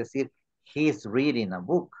cosa es decir, he's reading a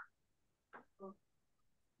book.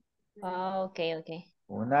 Ah, ok, ok.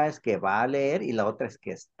 Una es que va a leer y la otra es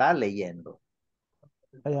que está leyendo.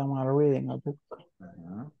 I am reading a book.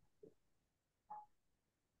 Ajá.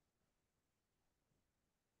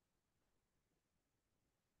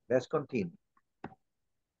 Let's continue.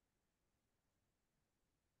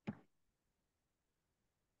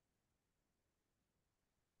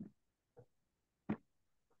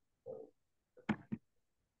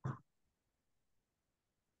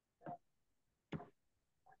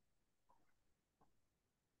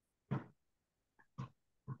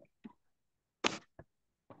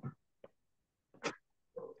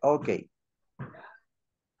 Okay.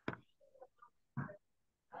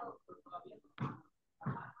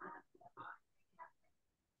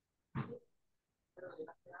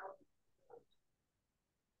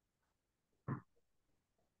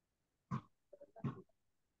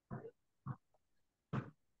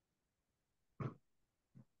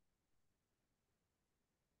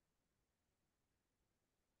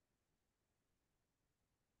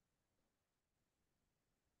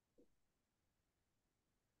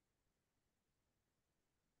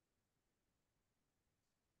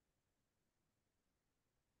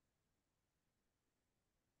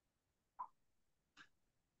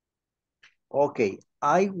 Okay,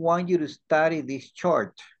 I want you to study this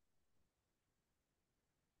chart.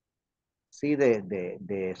 See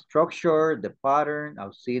the structure, the pattern,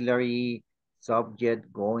 auxiliary,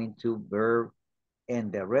 subject, going to, verb,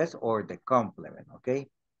 and the rest, or the complement, okay?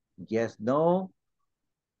 Yes, no,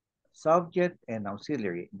 subject, and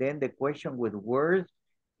auxiliary. Then the question with words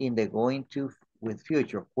in the going to with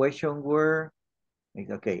future. Question word,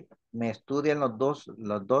 okay. Me estudian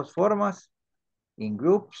las dos formas in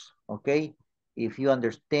groups, okay? If you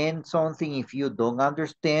understand something, if you don't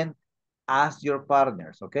understand, ask your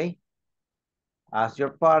partners, okay? Ask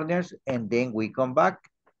your partners, and then we come back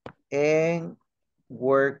and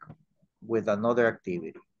work with another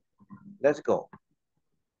activity. Let's go.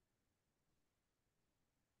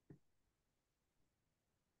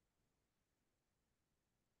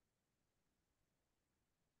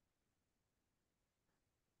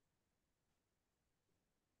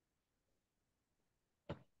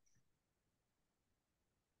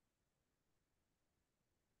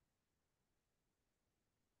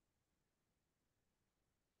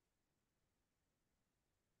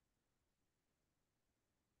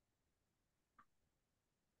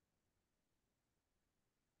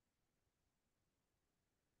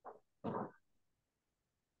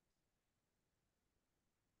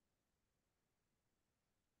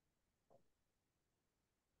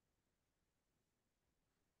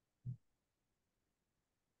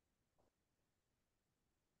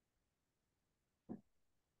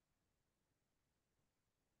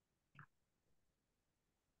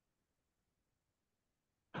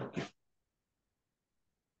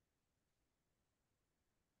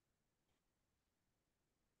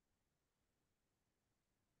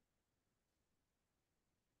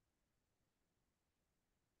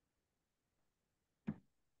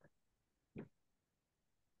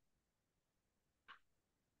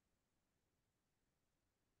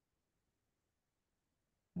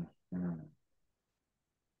 Mm.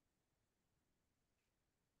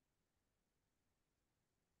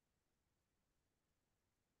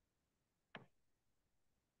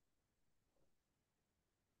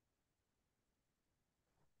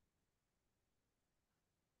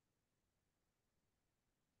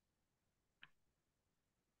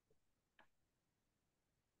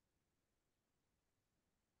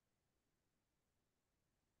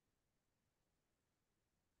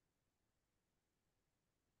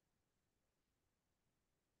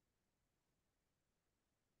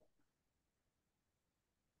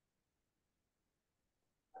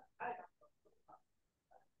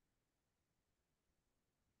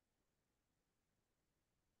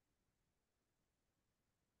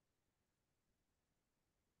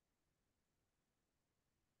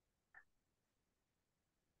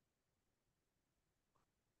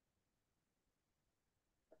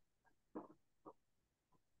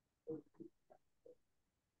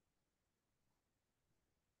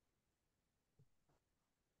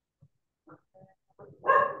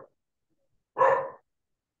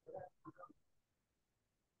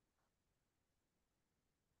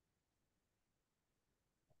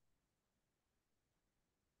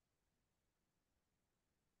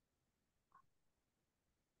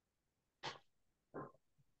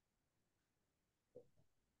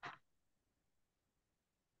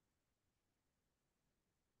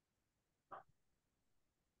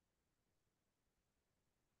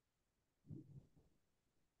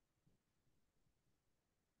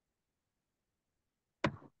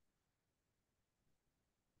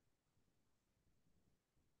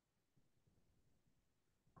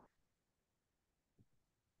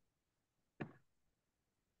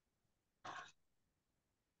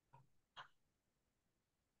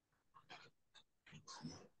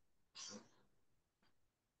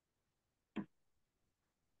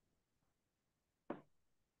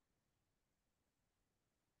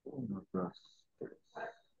 Uno, dos, tres.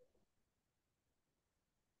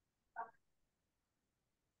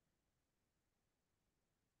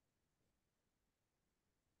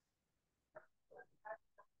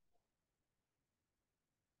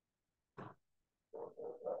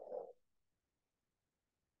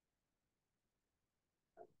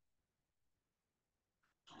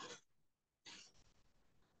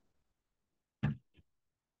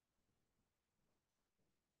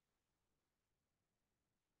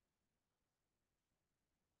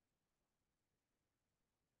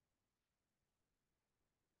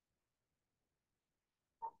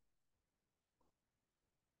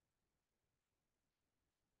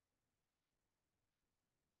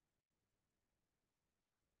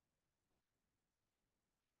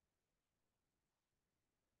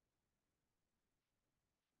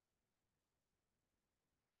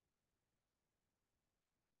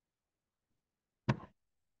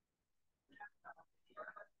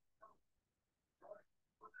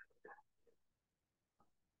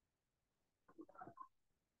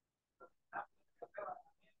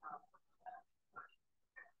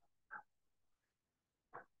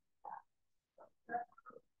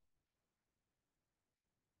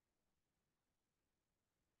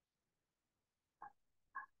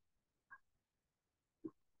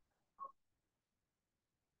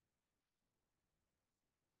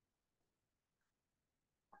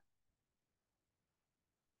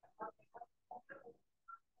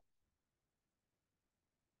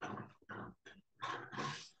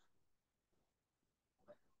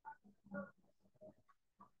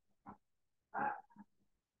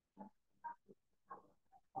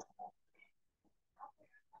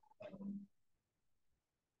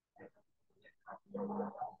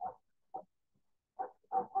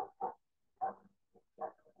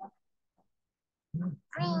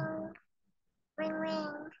 Ring, ring,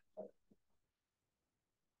 ring.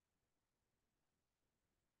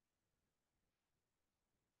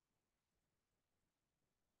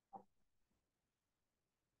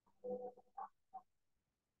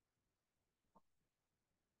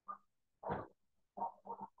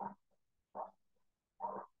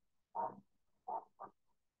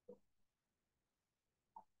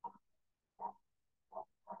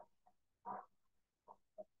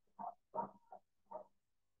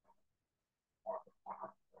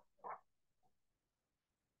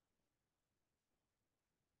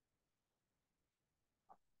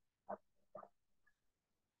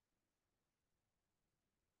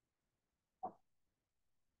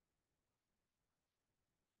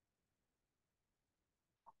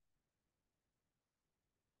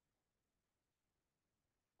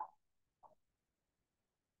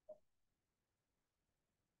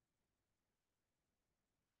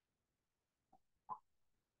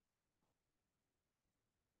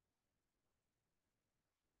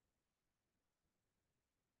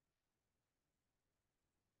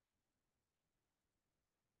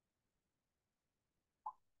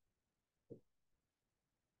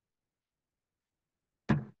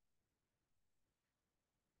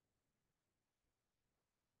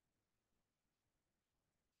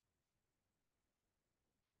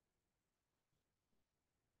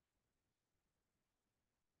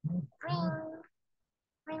 Ring,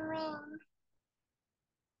 ring, ring.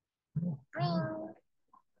 Ring,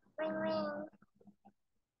 ring, ring.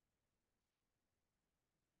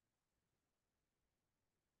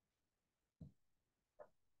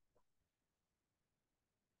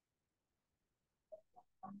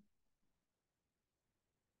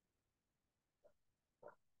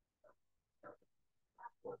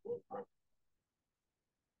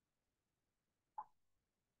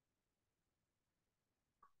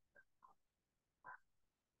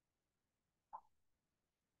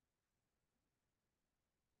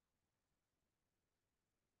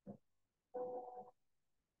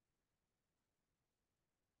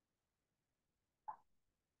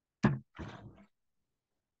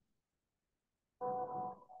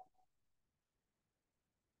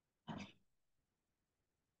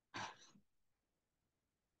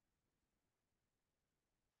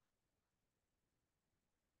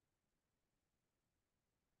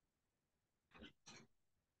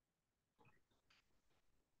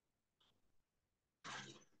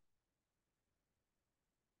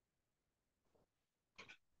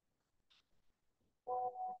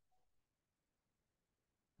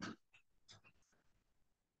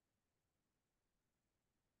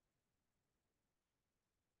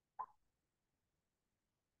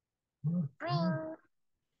 Ring,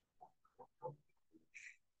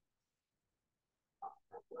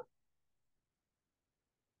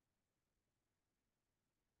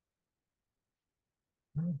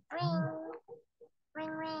 ring, ring,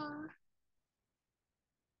 ring.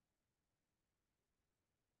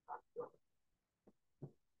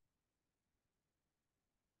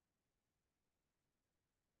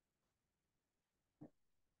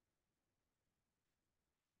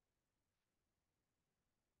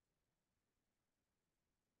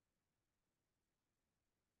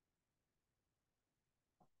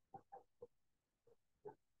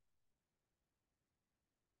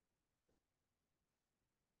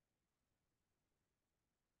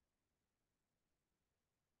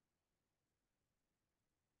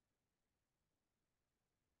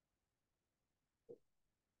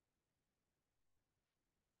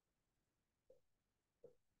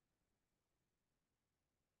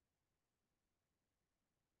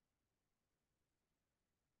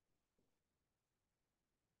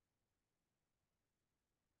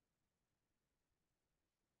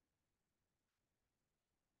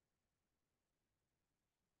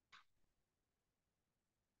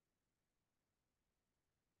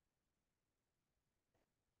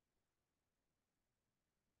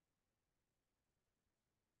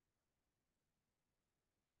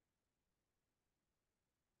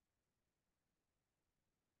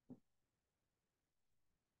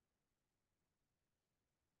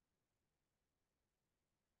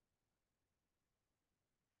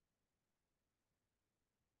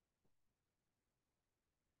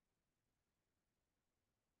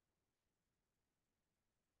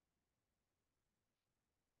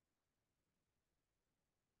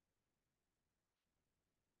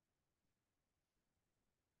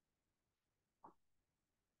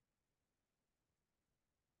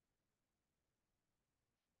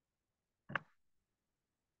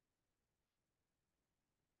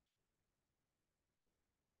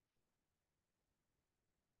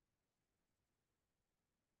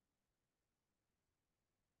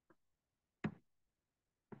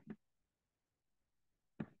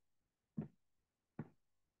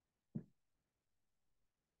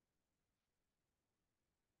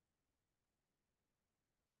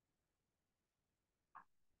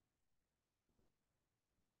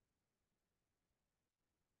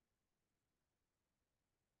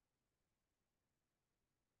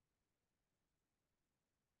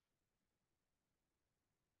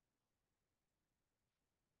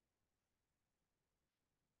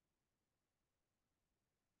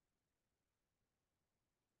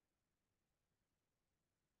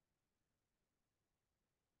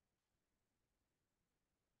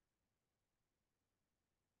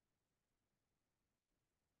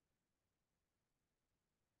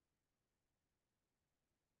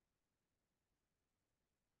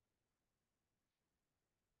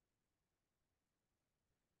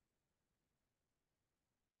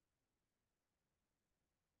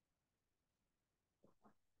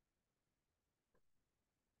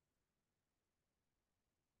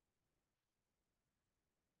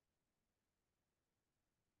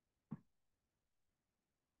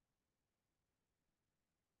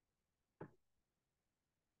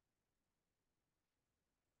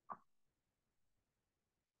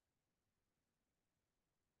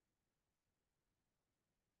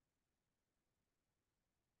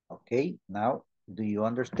 Okay, now, do you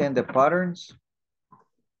understand the patterns?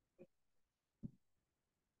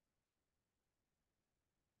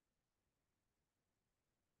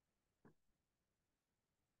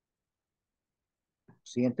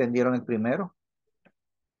 ¿Sí entendieron el primero?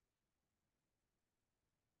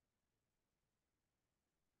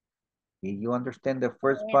 Did you understand the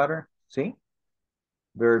first Yes. pattern? ¿Sí?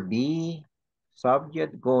 Verb be,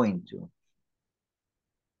 subject, going to.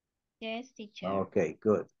 Yes, teacher. Okay,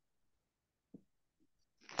 good.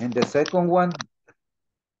 And the second one?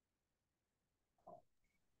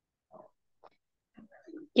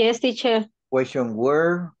 Yes, teacher. Question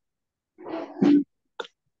where,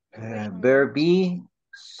 verb be,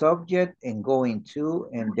 subject, and going to,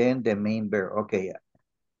 and then the main verb. Okay,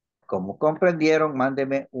 como comprendieron,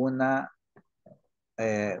 mándeme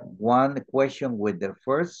one question with the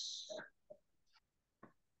first,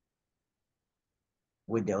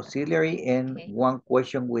 with the auxiliary, and Okay. one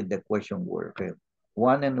question with the question word. Okay,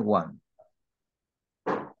 one and one.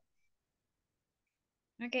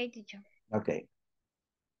 Okay, teacher. Okay.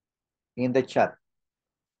 In the chat.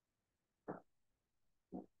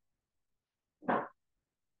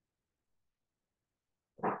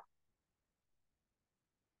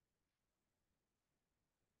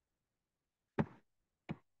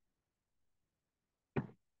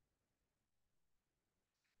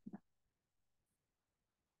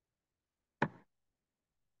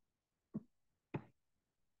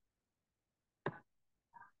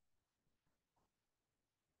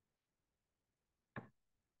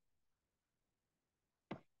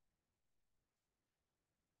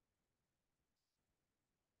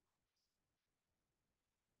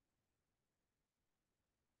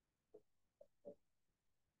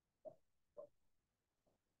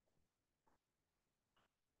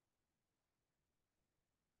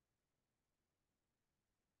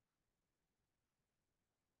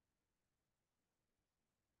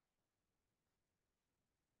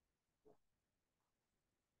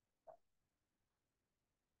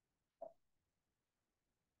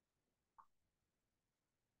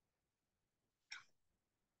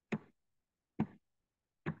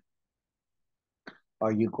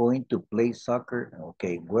 Are you going to play soccer?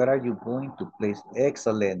 Okay, where are you going to play?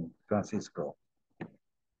 Excellent, Francisco.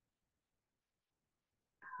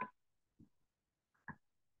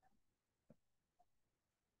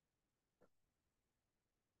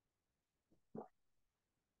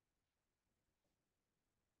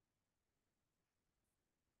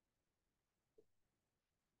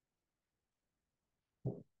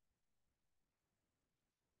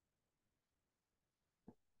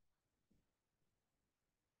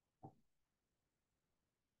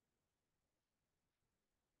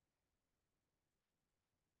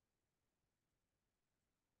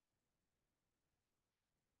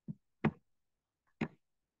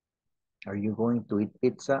 Are you going to eat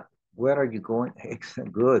pizza? Where are you going?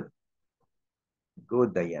 Excellent, good.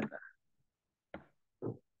 Good, Diana.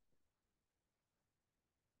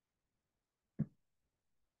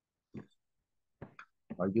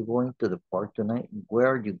 Are you going to the park tonight? Where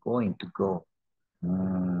are you going to go?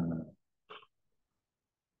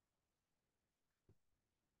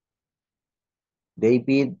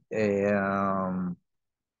 David,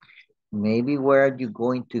 maybe where are you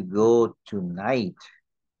going to go tonight?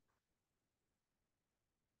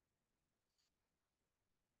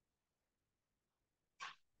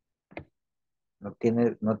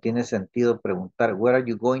 No tiene sentido preguntar, where are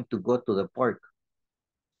you going to go to the park?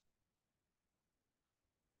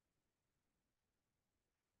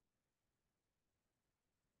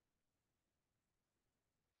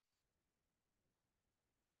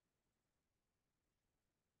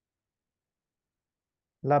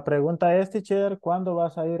 La pregunta es, teacher, ¿cuándo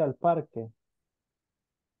vas a ir al parque?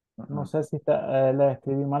 No sé si le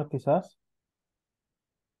escribí mal quizás.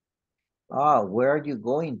 Where are you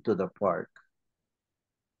going to the park?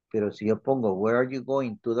 Pero si yo pongo, where are you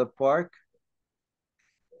going to the park?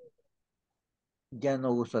 Ya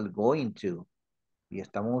no uso el going to. Y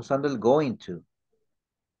estamos usando el going to.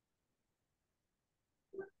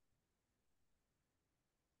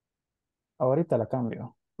 Ahorita la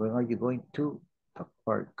cambio. When are you going to the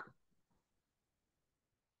park?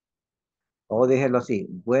 O déjelo así.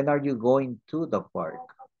 When are you going to the park?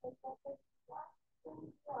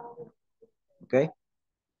 ¿Ok?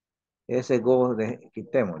 Ese go,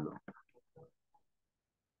 quitémoslo.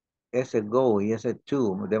 Ese go y ese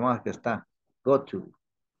to, demás que está. Go to.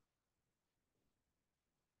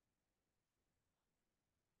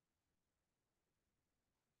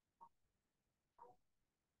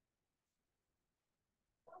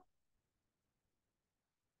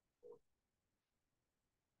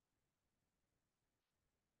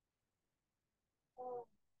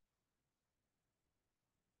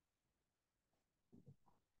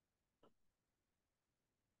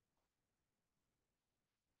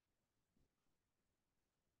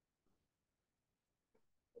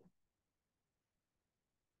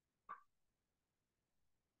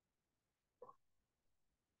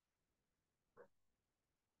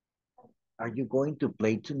 Are you going to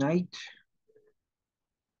play tonight?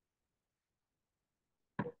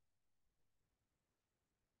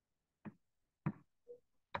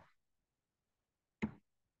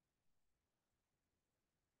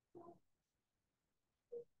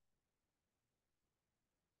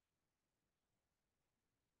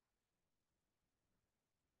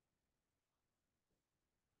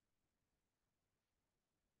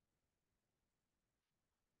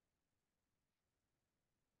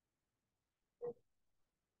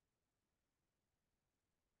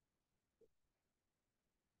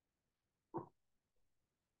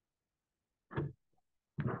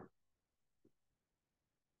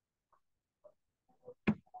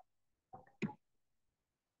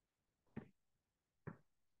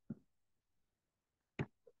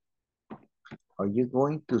 Are you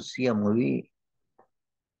going to see a movie?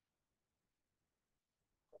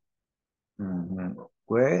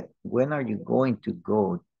 When are you going to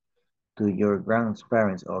go to your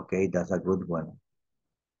grandparents? Okay, that's a good one.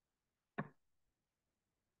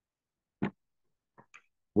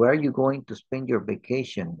 Where are you going to spend your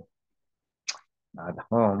vacation? At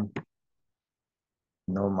home.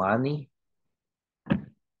 No money.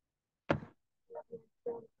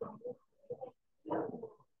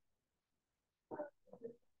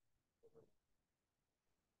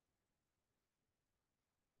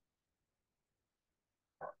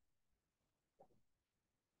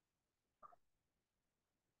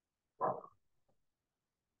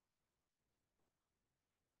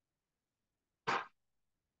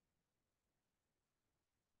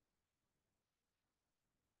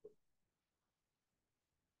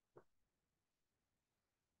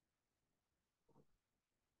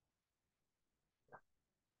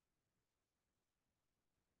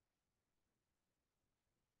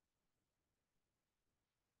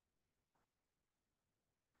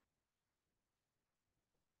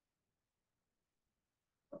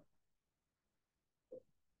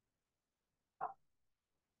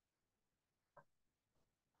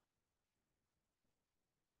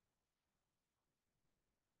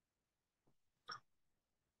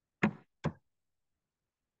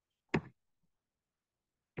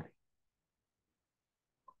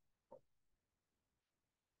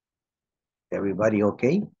 Everybody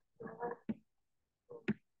okay?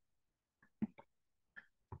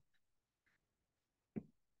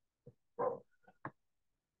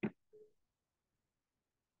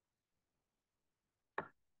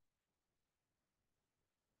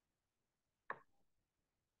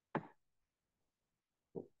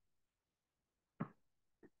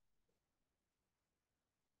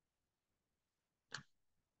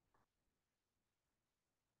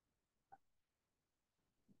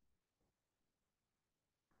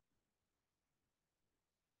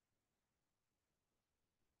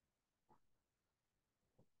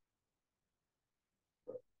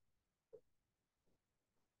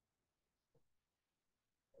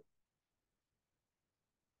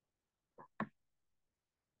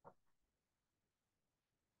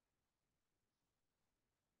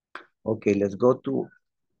 Okay, let's go to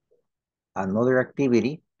another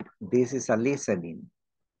activity. This is a listening.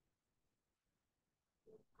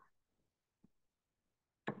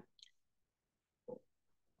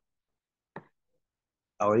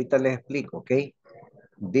 Ahorita les explico, okay?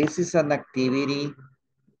 This is an activity.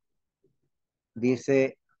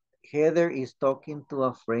 Dice, Heather is talking to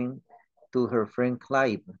a friend, to her friend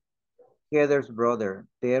Clive. Heather's brother,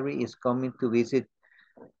 Terry, is coming to visit.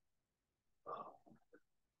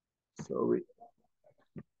 Sorry.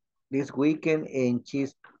 This weekend, and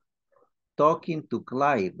she's talking to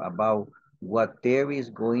Clive about what Terry is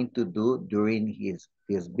going to do during his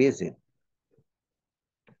visit.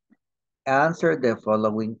 Answer the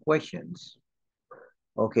following questions.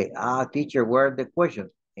 Okay, teacher, where are the questions?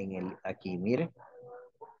 Aquí, mire.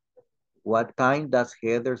 What time does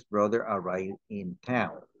Heather's brother arrive in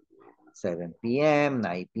town? 7 p.m.,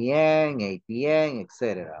 9 p.m., 8 p.m.,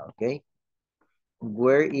 etc. Okay.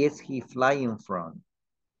 Where is he flying from?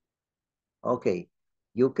 Okay.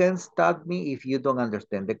 You can stop me if you don't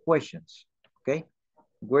understand the questions. Okay.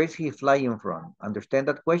 Where is he flying from? Understand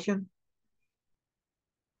that question?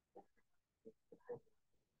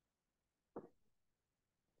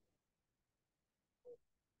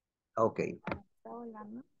 Okay.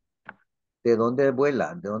 ¿De dónde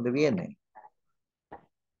vuela? ¿De dónde viene?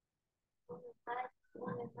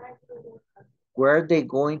 Where are they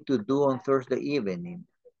going to do on Thursday evening?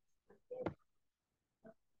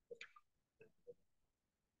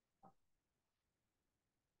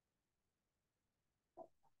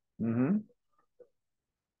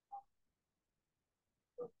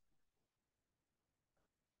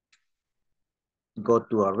 Go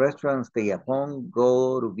to a restaurant, stay at home,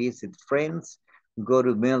 go to visit friends, go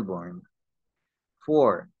to Melbourne.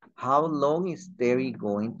 4, how long is Terry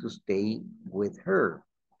going to stay with her?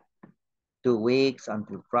 2 weeks,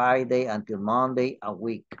 until Friday, until Monday, a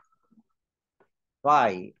week.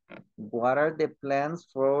 5, what are the plans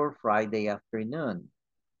for Friday afternoon?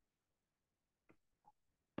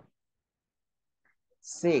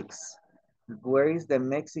 6, where is the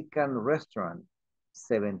Mexican restaurant?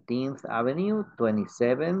 17th Avenue,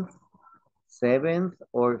 27th, 7th,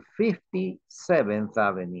 or 57th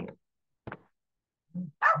Avenue?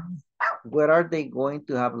 Where are they going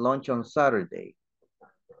to have lunch on Saturday?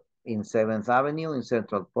 In 7th Avenue, in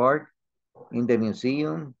Central Park, in the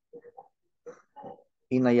museum,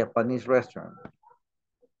 in a Japanese restaurant.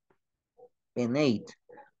 And 8,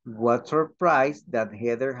 what surprise that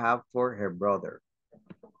Heather have for her brother?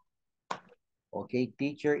 Okay,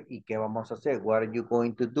 teacher, ¿y qué vamos a hacer? What are you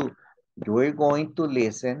going to do? You're going to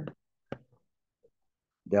listen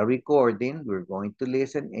the recording, we're going to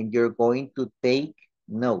listen, and you're going to take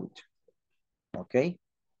note. Okay?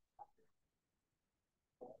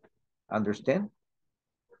 Understand?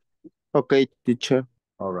 Okay, teacher.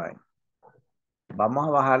 All right. Vamos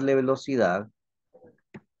a bajarle velocidad.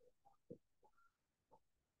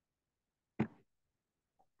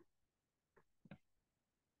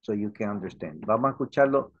 So you can understand. Vamos a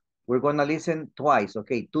escucharlo. We're going to listen twice,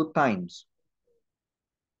 okay? 2 times.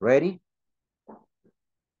 Ready?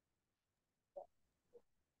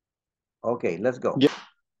 Okay, let's go. Yeah.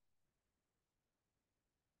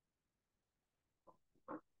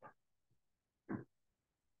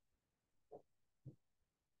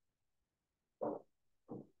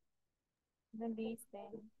 No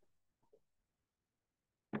listen.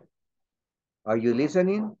 Are you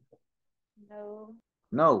listening? No.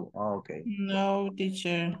 No? Oh, okay. No,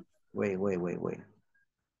 teacher. Wait.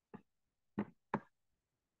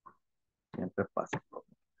 Siempre pasa.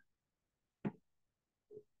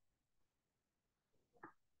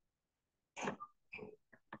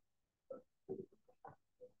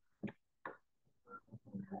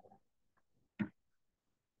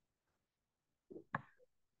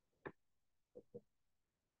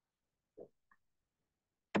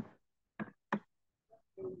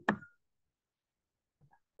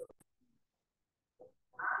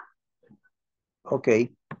 Okay.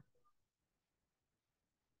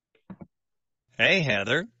 Hey,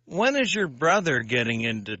 Heather, when is your brother getting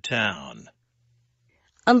into town?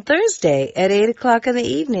 On Thursday at 8 o'clock in the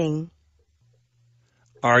evening.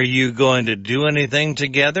 Are you going to do anything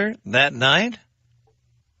together that night?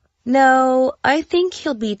 No, I think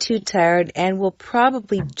he'll be too tired and will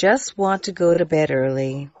probably just want to go to bed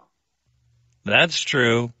early. That's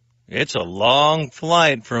true. It's a long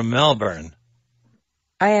flight from Melbourne.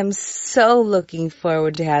 I am so looking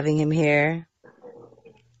forward to having him here.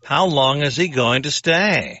 How long is he going to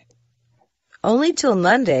stay? Only till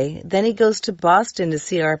Monday, then he goes to Boston to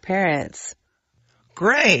see our parents.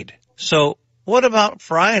 Great. So what about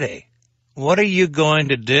Friday? What are you going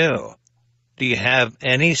to do? Do you have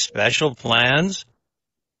any special plans?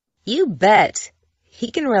 You bet. He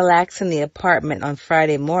can relax in the apartment on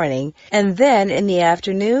Friday morning, and then in the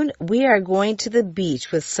afternoon, we are going to the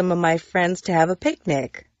beach with some of my friends to have a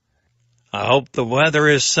picnic. I hope the weather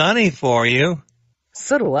is sunny for you.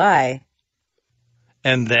 So do I.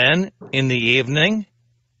 And then, in the evening?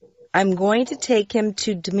 I'm going to take him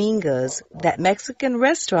to Domingo's, that Mexican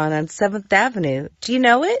restaurant on 7th Avenue. Do you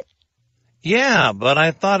know it? Yeah, but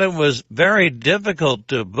I thought it was very difficult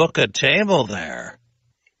to book a table there.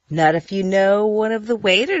 Not if you know one of the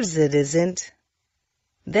waiters, it isn't.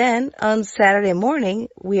 Then, on Saturday morning,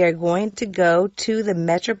 we are going to go to the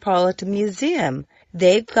Metropolitan Museum.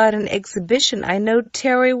 They've got an exhibition I know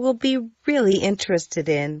Terry will be really interested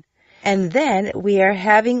in. And then we are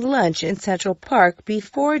having lunch in Central Park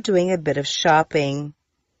before doing a bit of shopping.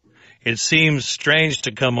 It seems strange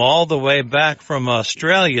to come all the way back from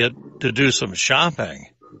Australia to do some shopping.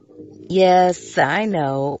 Yes, I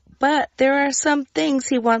know, but there are some things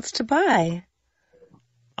he wants to buy.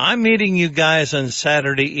 I'm meeting you guys on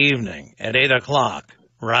Saturday evening at 8 o'clock,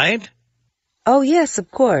 right? Oh, yes, of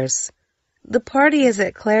course. The party is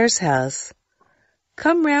at Claire's house.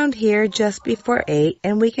 Come round here just before 8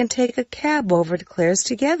 and we can take a cab over to Claire's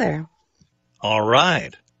together. All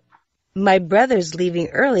right. My brother's leaving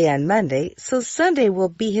early on Monday, so Sunday will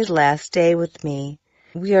be his last day with me.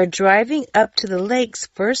 We are driving up to the lakes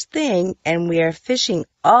first thing and we are fishing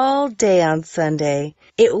all day on Sunday.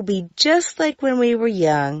 It will be just like when we were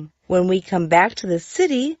young. When we come back to the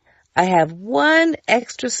city, I have one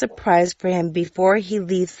extra surprise for him before he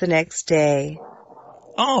leaves the next day.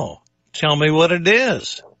 Oh, tell me what it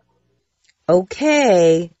is.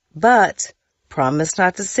 Okay, but promise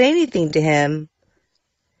not to say anything to him.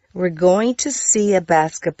 We're going to see a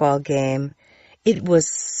basketball game. It was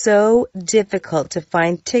so difficult to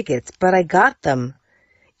find tickets, but I got them.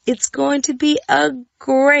 It's going to be a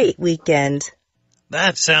great weekend.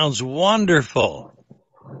 That sounds wonderful.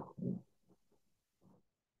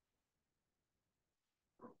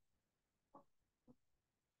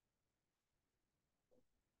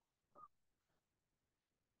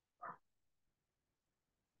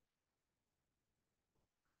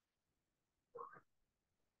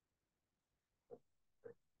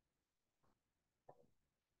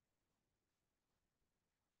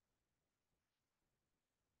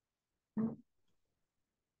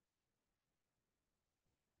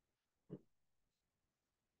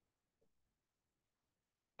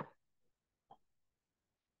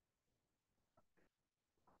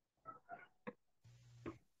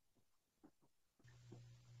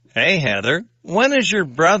 Hey, Heather, when is your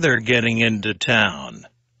brother getting into town?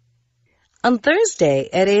 On Thursday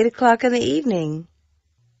at 8 o'clock in the evening.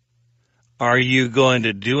 Are you going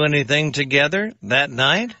to do anything together that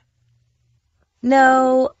night?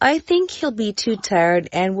 No, I think he'll be too tired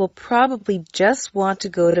and will probably just want to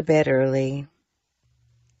go to bed early.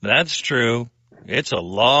 That's true. It's a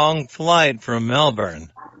long flight from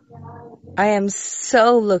Melbourne. I am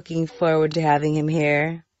so looking forward to having him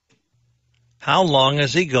here. How long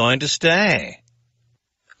is he going to stay?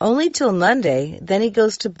 Only till Monday, then he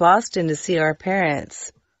goes to Boston to see our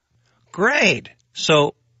parents. Great.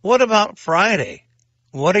 So what about Friday?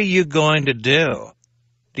 What are you going to do?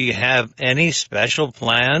 Do you have any special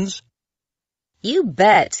plans? You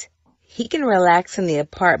bet. He can relax in the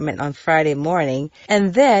apartment on Friday morning,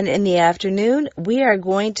 and then in the afternoon, we are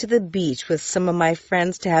going to the beach with some of my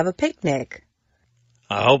friends to have a picnic.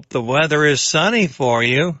 I hope the weather is sunny for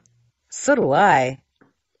you. So do I.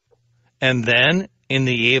 And then, in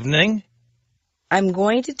the evening? I'm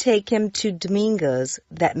going to take him to Domingo's,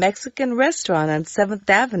 that Mexican restaurant on 7th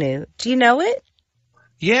Avenue. Do you know it?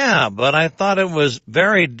 Yeah, but I thought it was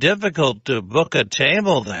very difficult to book a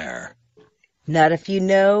table there. Not if you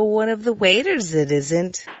know one of the waiters, it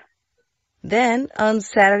isn't. Then, on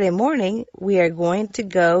Saturday morning, we are going to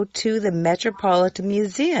go to the Metropolitan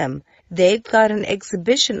Museum. They've got an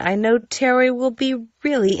exhibition I know Terry will be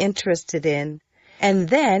really interested in. And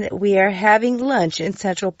then we are having lunch in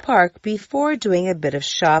Central Park before doing a bit of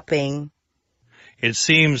shopping. It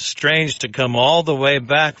seems strange to come all the way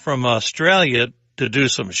back from Australia to do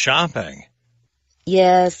some shopping.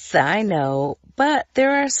 Yes, I know, but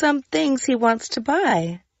there are some things he wants to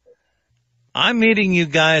buy. I'm meeting you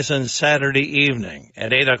guys on Saturday evening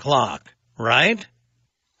at 8 o'clock, right?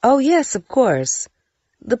 Oh, yes, of course.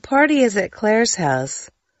 The party is at Claire's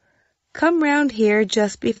house. Come round here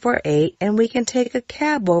just before 8 and we can take a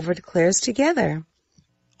cab over to Claire's together.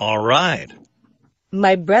 All right.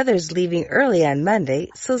 My brother's leaving early on Monday,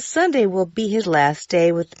 so Sunday will be his last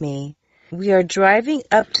day with me. We are driving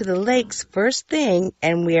up to the lakes first thing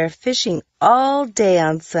and we are fishing all day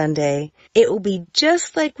on Sunday. It will be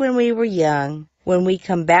just like when we were young. When we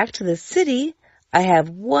come back to the city, I have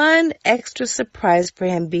one extra surprise for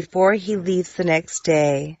him before he leaves the next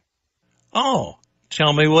day. Oh,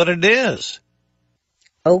 tell me what it is.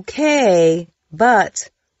 Okay, but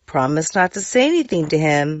promise not to say anything to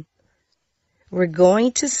him. We're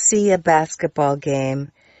going to see a basketball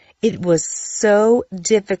game. It was so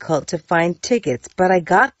difficult to find tickets, but I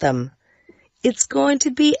got them. It's going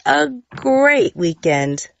to be a great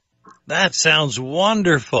weekend. That sounds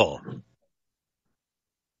wonderful.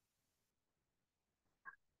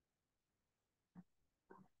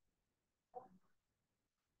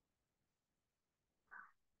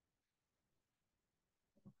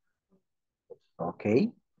 Okay,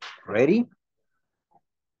 ready?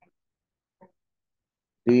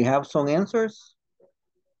 Do you have some answers?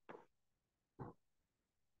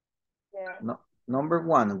 Yeah. No. Number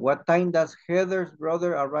 1, what time does Heather's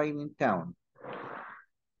brother arrive in town?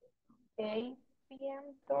 8 p.m.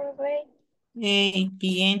 Thursday. 8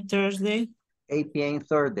 p.m. Thursday. 8 p.m.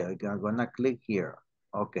 Thursday. Okay, I'm gonna click here.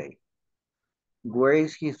 Okay. Where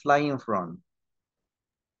is he flying from?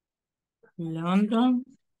 London.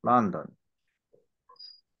 London.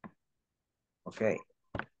 Okay.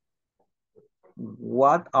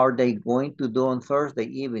 What are they going to do on Thursday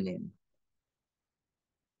evening?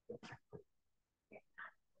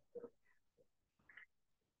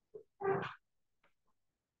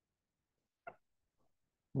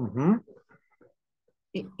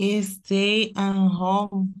 Stay at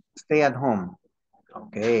home. Stay at home.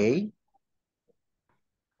 Okay.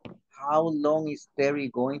 How long is Terry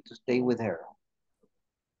going to stay with her?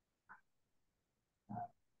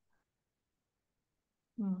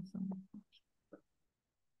 2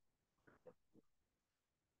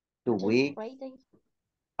 Just weeks Friday.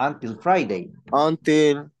 until Friday.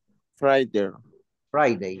 Until Friday.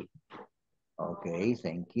 Friday. Okay,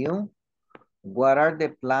 thank you. What are the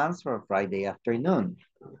plans for Friday afternoon?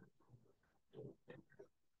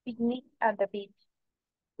 Picnic at the beach.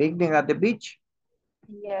 Picnic at the beach?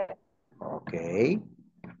 Yes. Okay.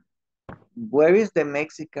 Where is the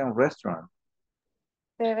Mexican restaurant?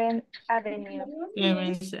 7th Avenue.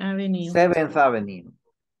 7th Avenue. 7th Avenue.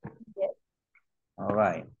 Yes. All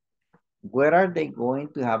right. Where are they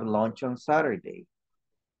going to have lunch on Saturday?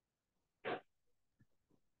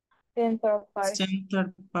 Central Park.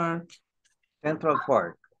 Central Park. Central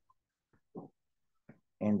Park.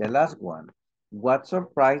 And the last one. What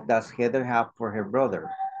surprise does Heather have for her brother?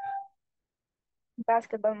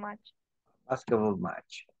 Basketball match. Basketball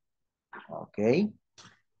match. Okay.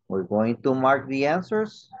 We're going to mark the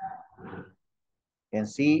answers and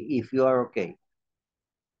see if you are okay.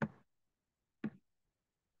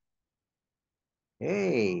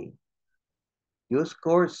 Hey, you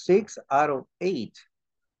scored 6 out of 8.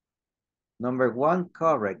 Number 1,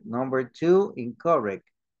 correct. Number 2, incorrect.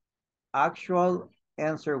 Actual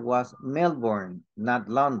answer was Melbourne, not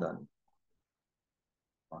London.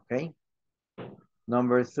 Okay.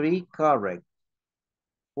 Number 3, correct.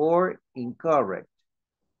 4, incorrect.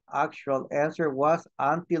 Actual answer was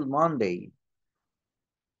until Monday,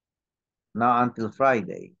 not until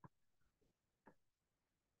Friday.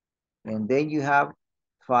 And then you have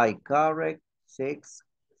 5 correct, 6,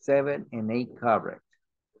 7, and 8 correct.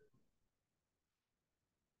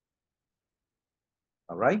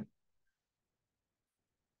 All right.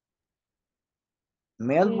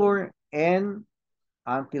 Melbourne and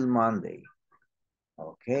until Monday.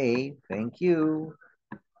 Okay, thank you.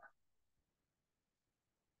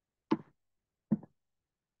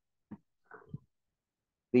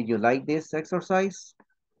 Did you like this exercise?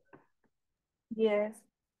 Yes.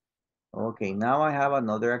 Okay, now I have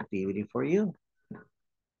another activity for you.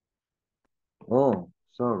 Oh,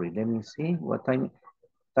 sorry, let me see what time.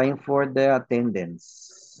 Time for the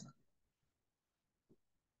attendance.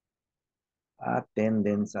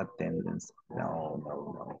 Attendance.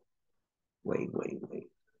 No. Wait.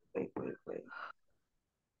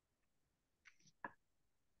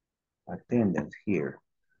 Attendance here.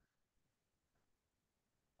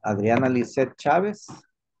 Adriana Lisette Chavez.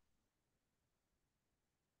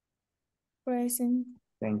 Present.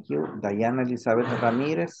 Thank you. Diana Elizabeth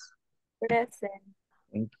Ramírez. Present.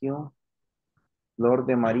 Thank you. Flor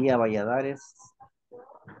de María Valladares.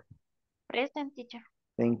 Present, teacher.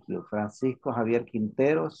 Thank you. Francisco Javier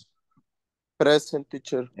Quinteros. Present,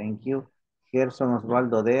 teacher. Thank you. Gerson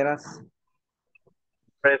Osvaldo Deras.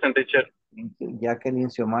 Present, teacher. Thank you. Jacqueline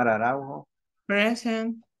Xiomara Araujo.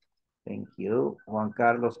 Present. Thank you. Juan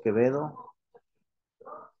Carlos Quevedo.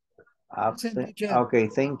 Absent. teacher. Okay,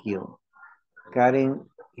 thank you. Karen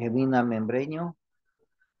Gemina Membreño.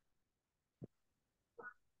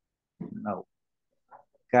 No.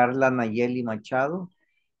 Carla Nayeli Machado.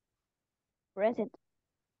 Present.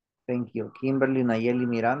 Thank you. Kimberly Nayeli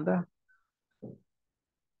Miranda.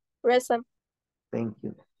 Present. Thank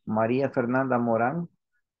you. María Fernanda Morán.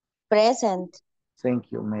 Present.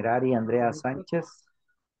 Thank you. Merari Andrea Sánchez.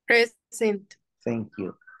 Present. Thank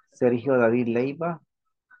you. Sergio David Leiva.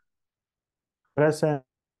 Present.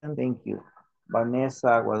 Thank you.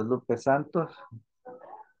 Vanessa Guadalupe Santos.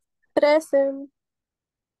 Present.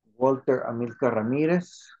 Walter Amilcar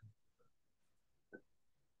Ramírez.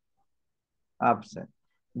 Absent.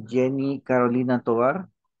 Jenny Carolina Tovar.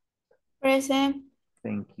 Present.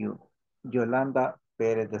 Thank you. Yolanda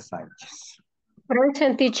Pérez de Sánchez.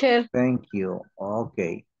 Present, teacher. Thank you.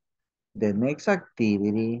 Okay. The next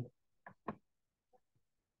activity.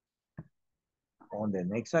 On the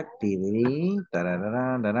next activity.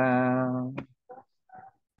 Ta-da-da-da-da-da.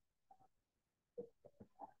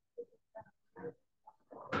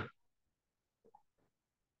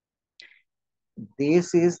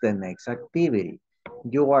 This is the next activity.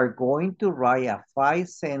 You are going to write a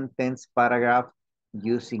 5-sentence paragraph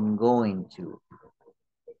using going to.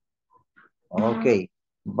 Okay,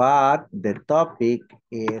 but the topic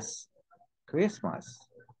is Christmas.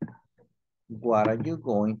 What are you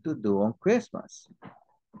going to do on Christmas?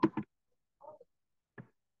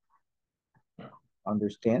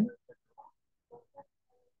 Understand?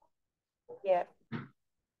 Yes.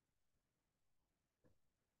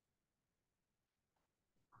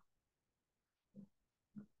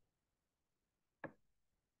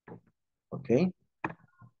 Okay.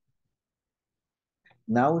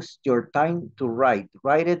 Now it's your time to write.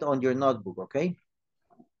 Write it on your notebook, okay?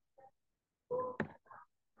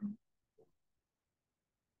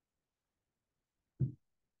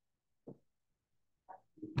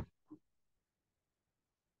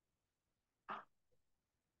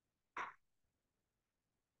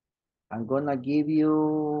 I'm gonna give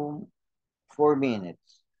you 4 minutes.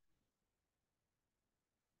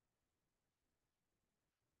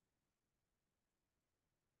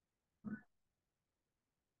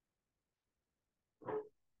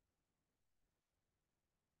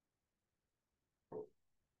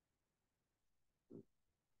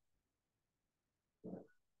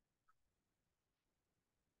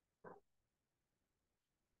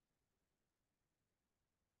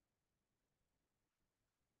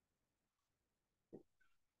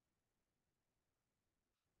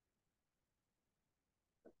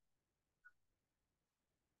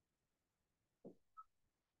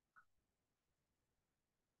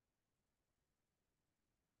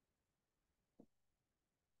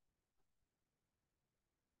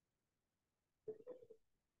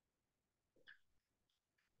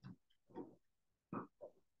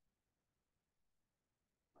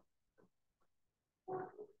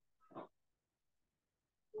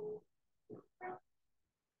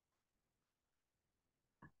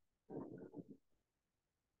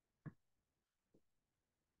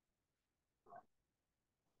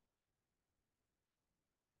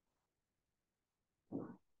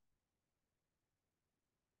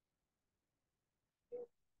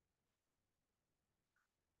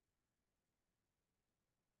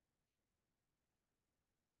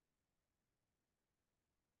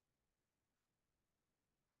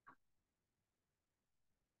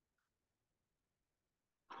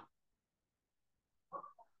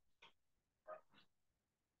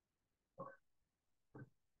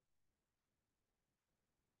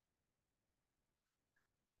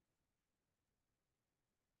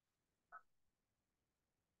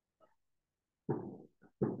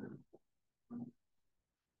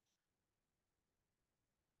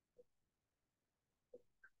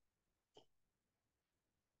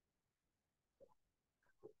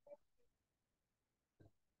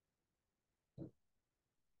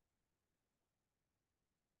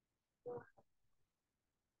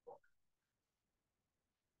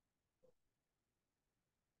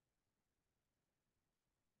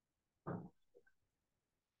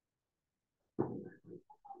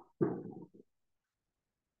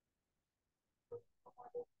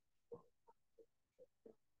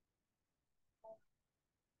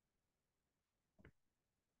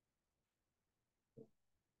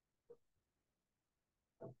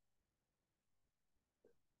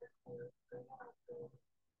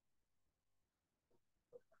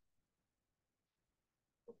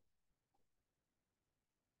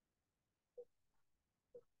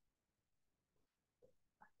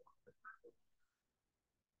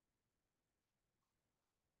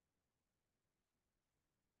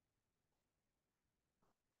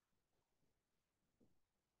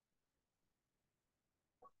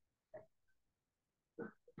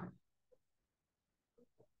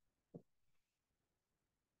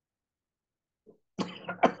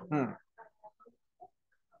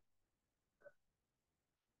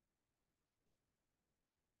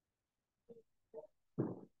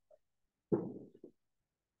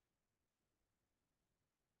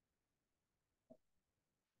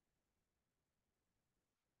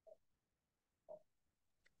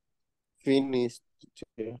 Finished,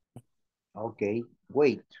 teacher. Okay,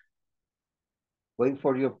 wait. Wait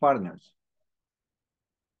for your partners.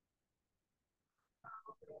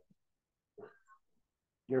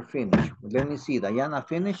 You're finished. Let me see. Diana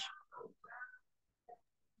finished.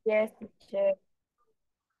 Yes, teacher.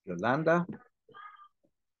 Yolanda.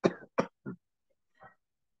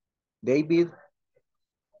 David.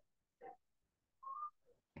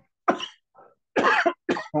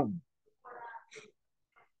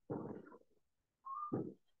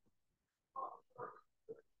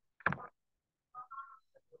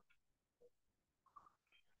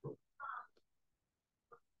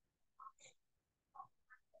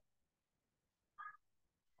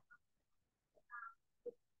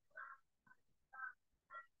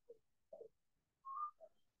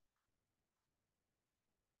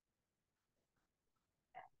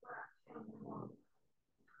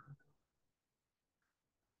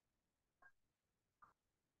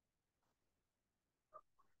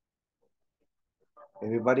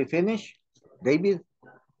 Everybody finish? David?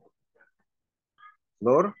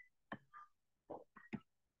 Flor?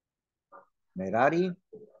 Merari?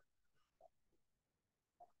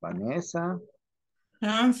 Vanessa?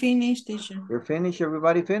 I'm finished, teacher. You're finished?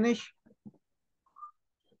 Everybody finish?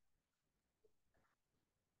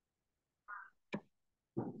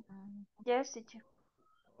 Yes, teacher.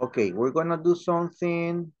 Okay, we're gonna do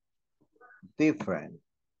something different.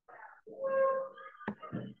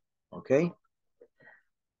 Okay?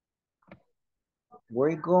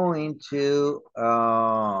 We're going to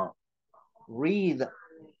read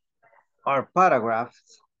our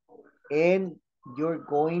paragraphs and you're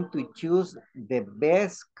going to choose the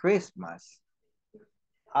best Christmas.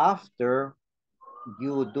 After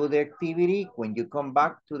you do the activity, when you come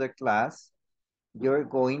back to the class, you're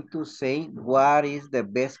going to say what is the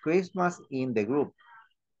best Christmas in the group.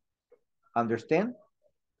 Understand?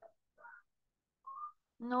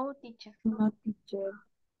 No, teacher. No, teacher.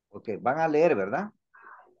 Ok, van a leer, ¿verdad?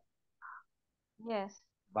 Yes.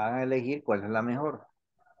 Van a elegir cuál es la mejor.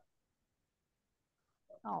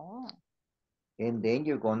 Oh. And then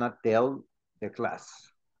you're gonna tell the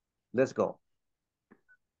class. Let's go.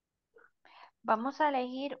 Vamos a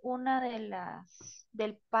elegir una de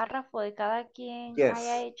del párrafo de cada quien Yes.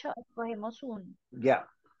 haya hecho. Escogemos uno. Yeah.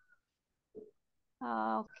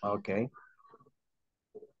 Ah, ok. Okay.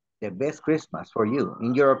 The best Christmas for you,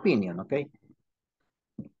 in your opinion, okay?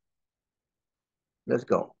 Let's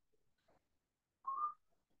go.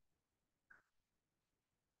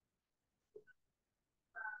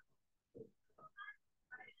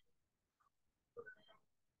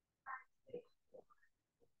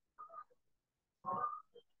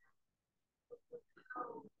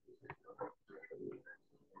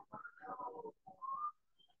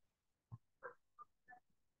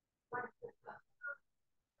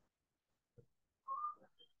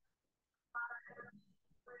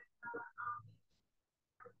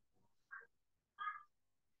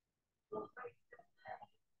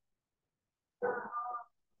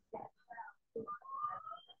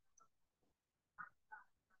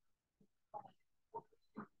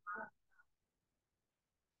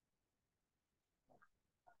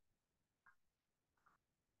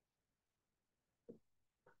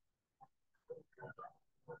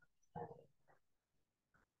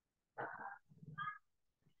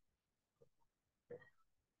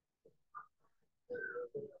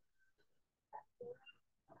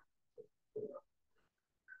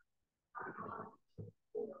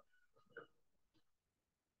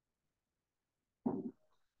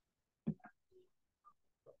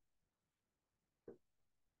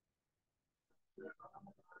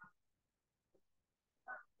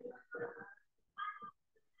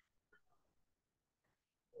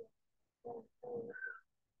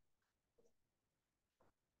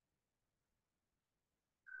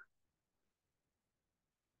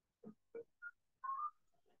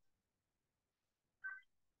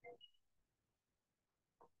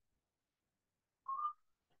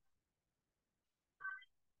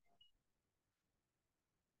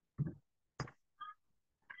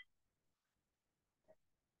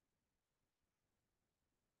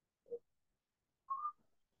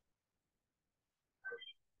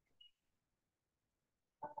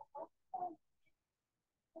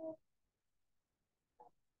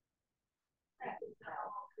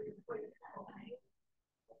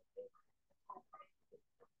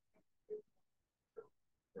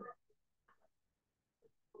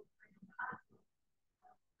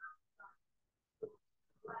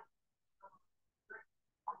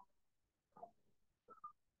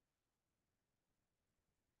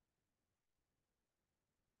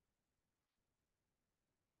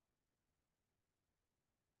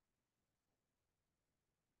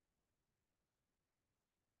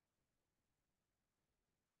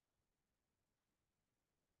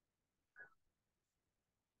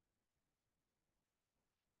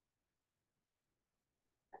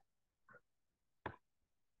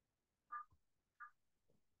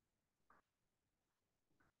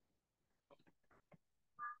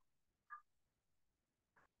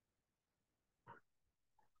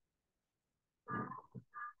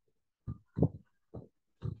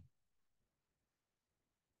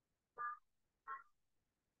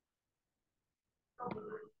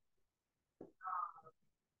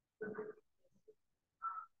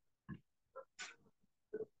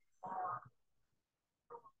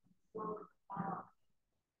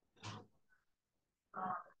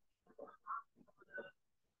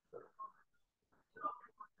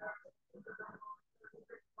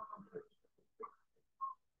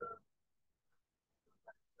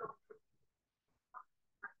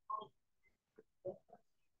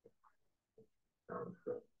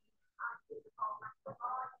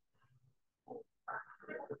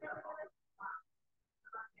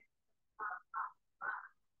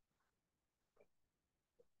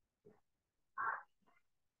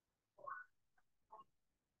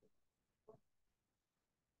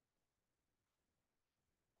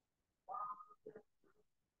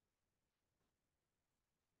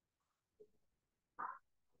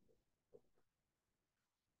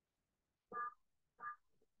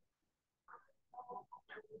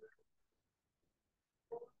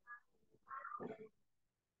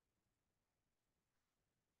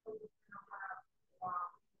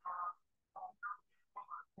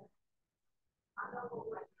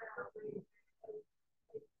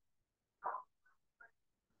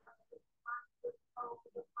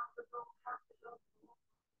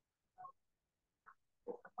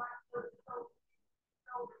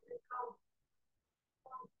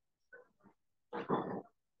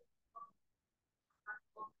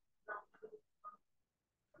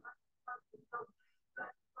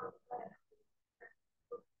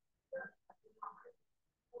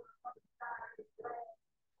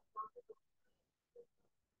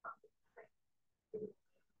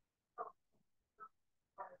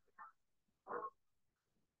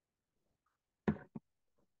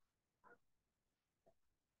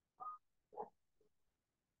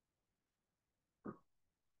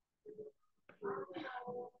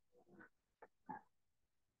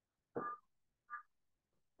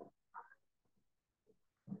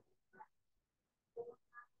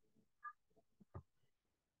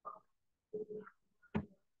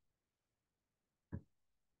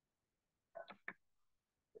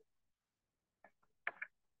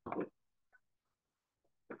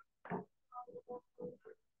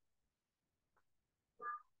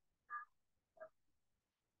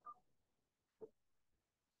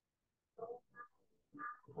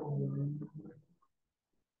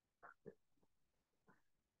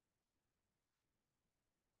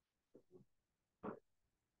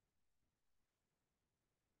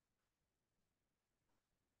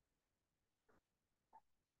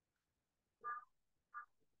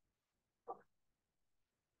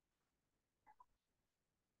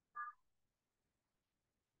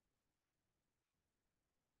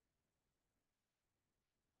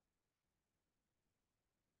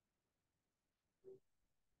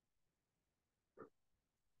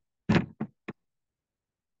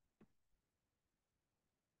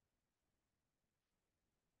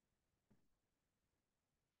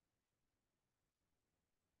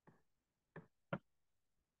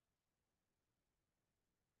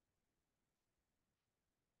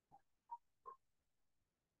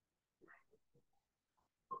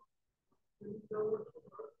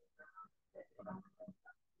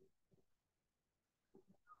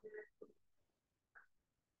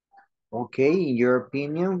 Okay, in your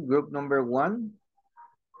opinion, group number one,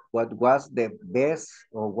 what was the best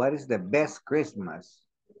or what is the best Christmas?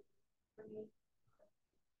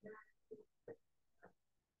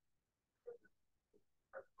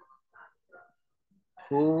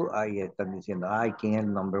 Who, ahí están diciendo, ay, ¿quién es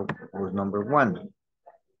el number one?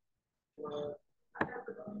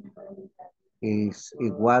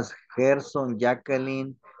 It was Gerson,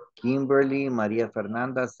 Jacqueline, Kimberly, Maria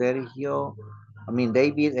Fernanda, Sergio,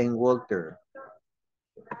 David and Walter.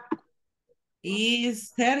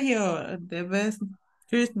 Is Sergio the best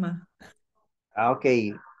Christmas?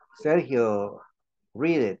 Okay, Sergio,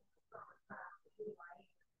 read it.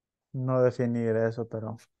 No definir eso,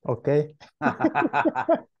 pero ok.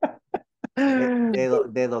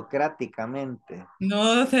 Dedocráticamente.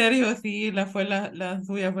 No, Sergio, sí, la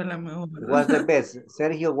suya fue la mejor. Was the best.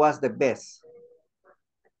 Sergio was the best.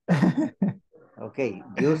 Okay,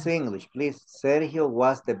 use English, please. Sergio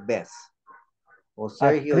was the best. Or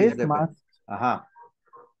Sergio is the best.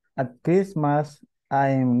 At Christmas, I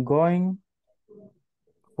am going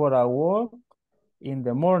for a walk in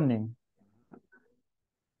the morning.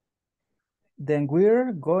 Then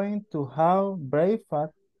we're going to have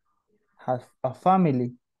breakfast as a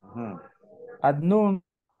family. At noon,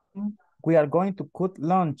 we are going to cook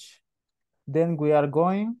lunch. Then we are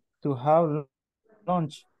going to have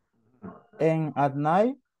lunch. And at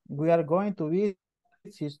night, we are going to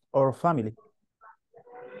visit our family.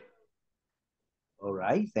 All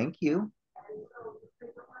right, thank you.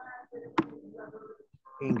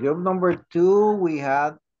 In group number two, we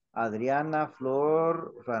had Adriana,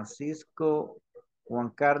 Flor, Francisco, Juan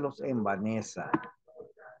Carlos, and Vanessa.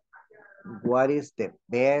 What is the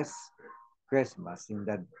best Christmas in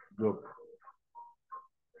that group?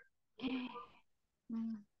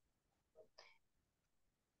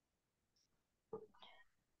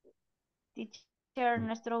 Teacher,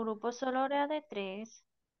 nuestro grupo solo era de 3.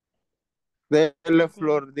 Dele,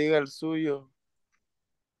 Flor, diga el suyo.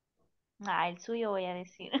 El suyo voy a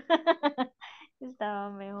decir. Estaba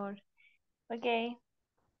mejor. Ok.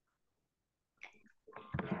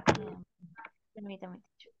 Permítame,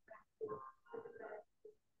 teacher.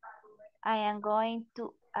 I am going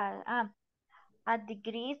to at the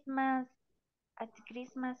Christmas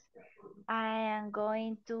I am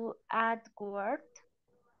going to at work.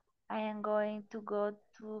 I am going to go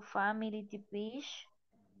to family the beach.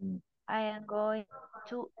 I am going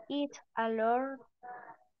to eat a lot.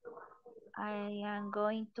 I am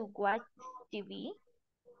going to watch TV.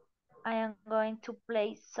 I am going to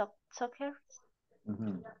play soccer.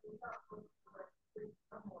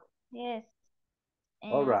 Yes.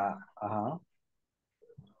 All right.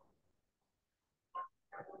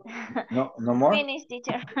 No, no more? Finish,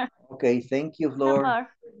 teacher. Okay, thank you, No Flor. more.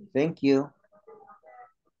 Thank you.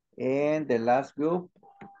 And the last group,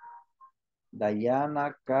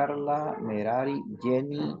 Diana, Carla, Merari,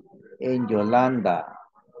 Jenny, and Yolanda.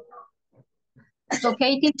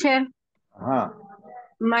 Okay, teacher.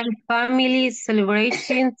 My family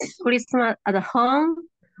celebrations Christmas at home.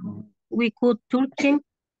 We cook turkey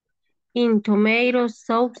in tomato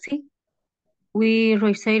sauce. We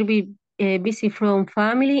receive a visit from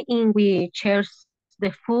family and we share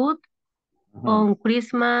the food. On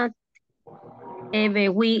Christmas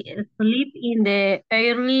Eve, we sleep in the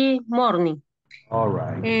early morning. All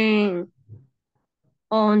right. And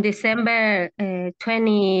on December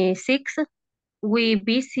 26th, we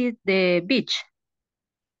visit the beach.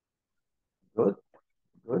 Good,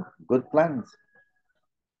 good plans.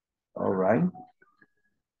 All right.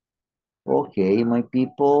 Okay, my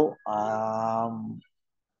people,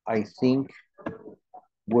 I think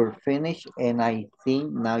we're finished, and I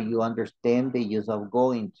think now you understand the use of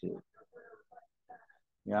going to.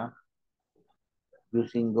 Yeah.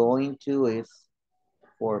 Using going to is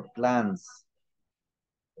for plans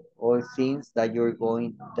or things that you're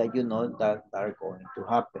going, that you know that are going to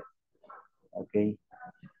happen. Okay.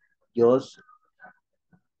 Just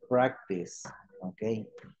practice. Okay.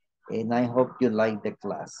 And I hope you like the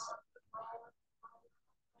class.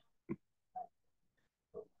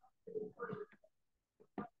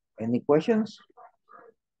 Any questions?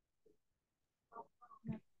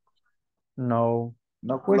 No.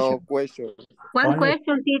 No question. No question. One Only-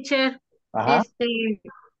 question, teacher. Ajá.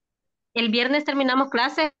 ¿El viernes terminamos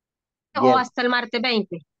clase o Yes. hasta el martes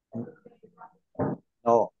 20?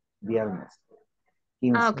 No, viernes.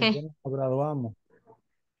 15. Ok. Nos graduamos.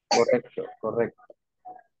 Correcto, correcto.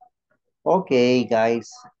 Okay,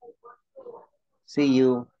 guys. See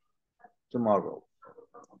you tomorrow.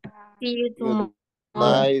 See you Good tomorrow.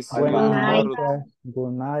 night. See you Good Buenas night. tomorrow. noches.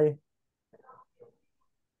 Good night.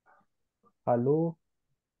 Salud.